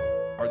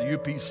 or the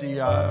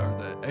UPCI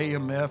or the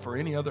AMF or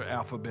any other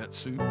alphabet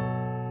soup.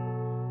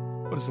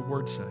 What does the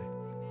word say?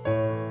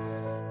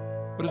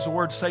 What does the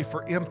word say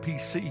for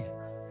MPC?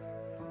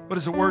 What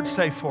does the word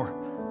say for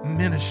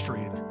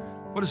ministry? And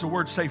what does the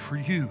word say for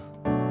you?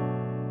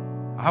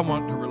 I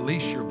want to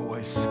release your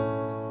voice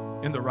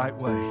in the right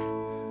way.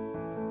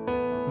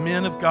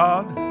 Men of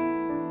God,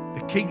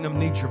 the kingdom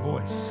needs your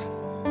voice,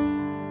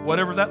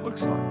 whatever that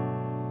looks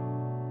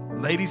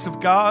like. Ladies of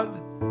God,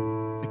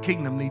 the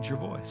kingdom needs your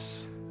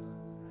voice.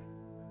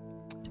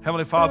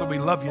 Heavenly Father, we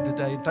love you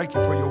today and thank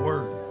you for your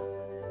word.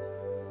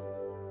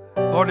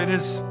 Lord, it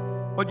is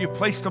what you've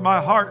placed in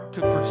my heart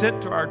to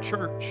present to our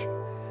church,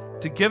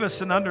 to give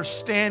us an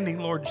understanding,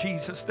 Lord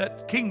Jesus,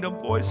 that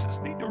kingdom voices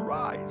need to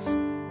rise.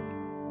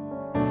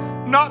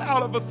 Not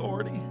out of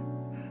authority,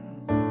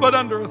 but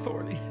under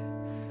authority.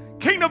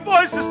 Kingdom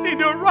voices need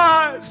to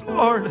arise,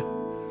 Lord,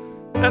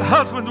 that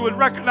husbands would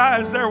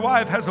recognize their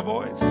wife has a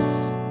voice,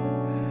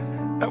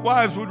 that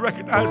wives would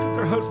recognize that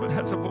their husband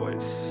has a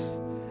voice.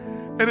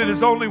 And it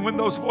is only when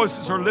those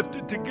voices are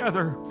lifted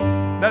together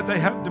that they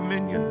have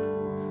dominion.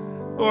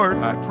 Lord,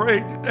 I pray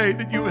today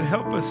that you would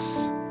help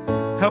us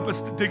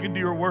to dig into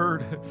your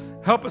word,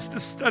 help us to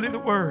study the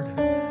word,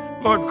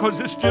 Lord, because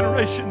this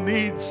generation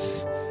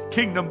needs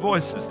kingdom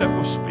voices that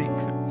will speak.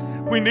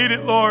 We need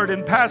it, Lord,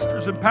 in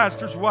pastors and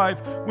pastors'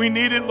 wives. We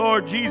need it,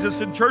 Lord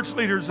Jesus, in church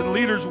leaders and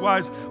leaders'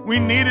 wives. We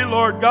need it,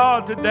 Lord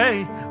God,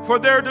 today for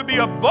there to be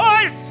a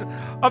voice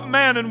of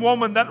man and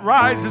woman that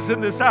rises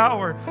in this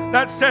hour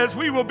that says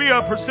we will be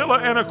a Priscilla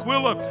and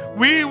Aquila.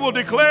 We will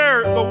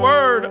declare the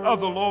word of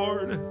the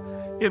Lord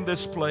in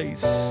this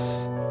place.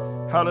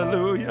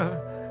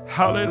 Hallelujah,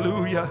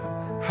 hallelujah,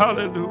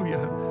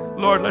 hallelujah.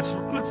 Lord,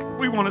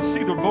 we want to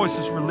see the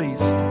voices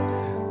released.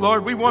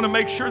 Lord, we want to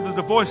make sure that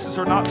the voices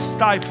are not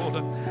stifled.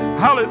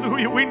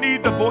 Hallelujah, we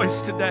need the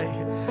voice today.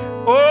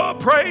 Oh,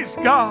 praise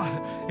God.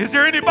 Is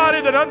there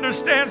anybody that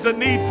understands the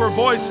need for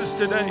voices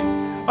today?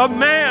 A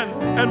man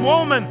and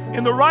woman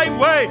in the right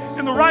way,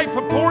 in the right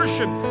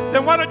proportion.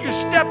 Then why don't you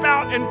step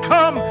out and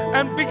come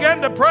and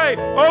begin to pray?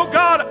 Oh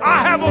God,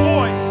 I have a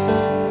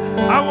voice.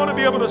 I want to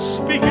be able to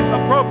speak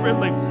it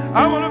appropriately.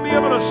 I want to be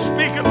able to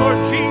speak it,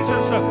 Lord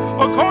Jesus,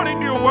 according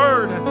to your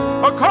word.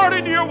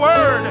 According to your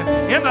word,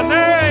 in the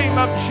name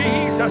of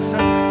Jesus.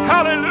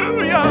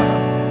 Hallelujah.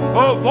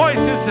 Oh,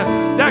 voices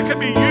that can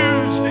be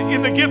used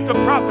in the gift of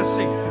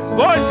prophecy.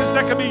 Voices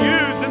that can be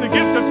used in the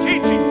gift of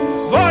teaching.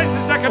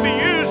 Voices that can be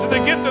used in the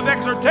gift of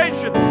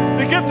exhortation.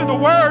 The gift of the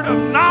word of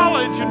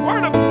knowledge and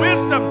word of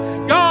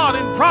wisdom. God,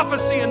 in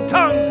prophecy and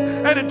tongues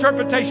and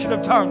interpretation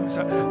of tongues.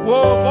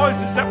 Whoa,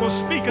 voices that will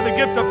speak in the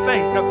gift of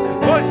faith.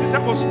 Voices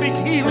that will speak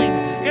healing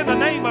in the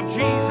name of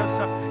Jesus.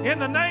 In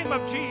the name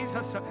of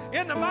Jesus.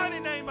 In the mighty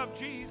name of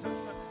Jesus.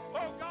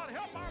 Oh, God,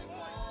 help our voice.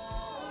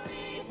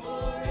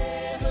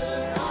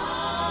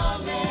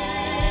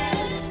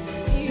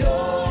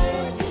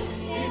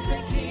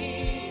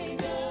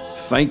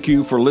 Thank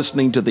you for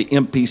listening to the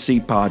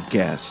MPC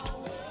podcast.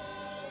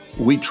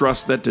 We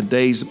trust that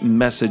today's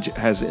message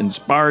has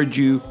inspired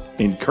you,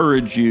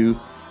 encouraged you,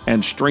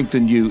 and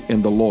strengthened you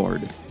in the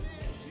Lord.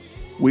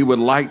 We would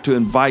like to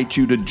invite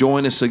you to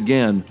join us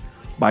again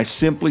by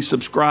simply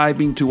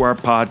subscribing to our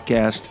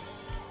podcast,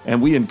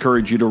 and we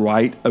encourage you to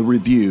write a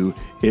review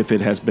if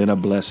it has been a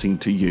blessing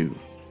to you.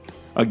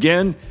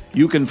 Again,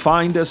 you can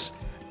find us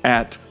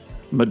at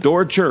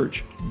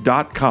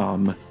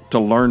medorachurch.com to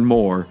learn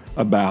more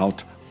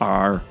about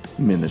our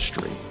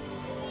ministry.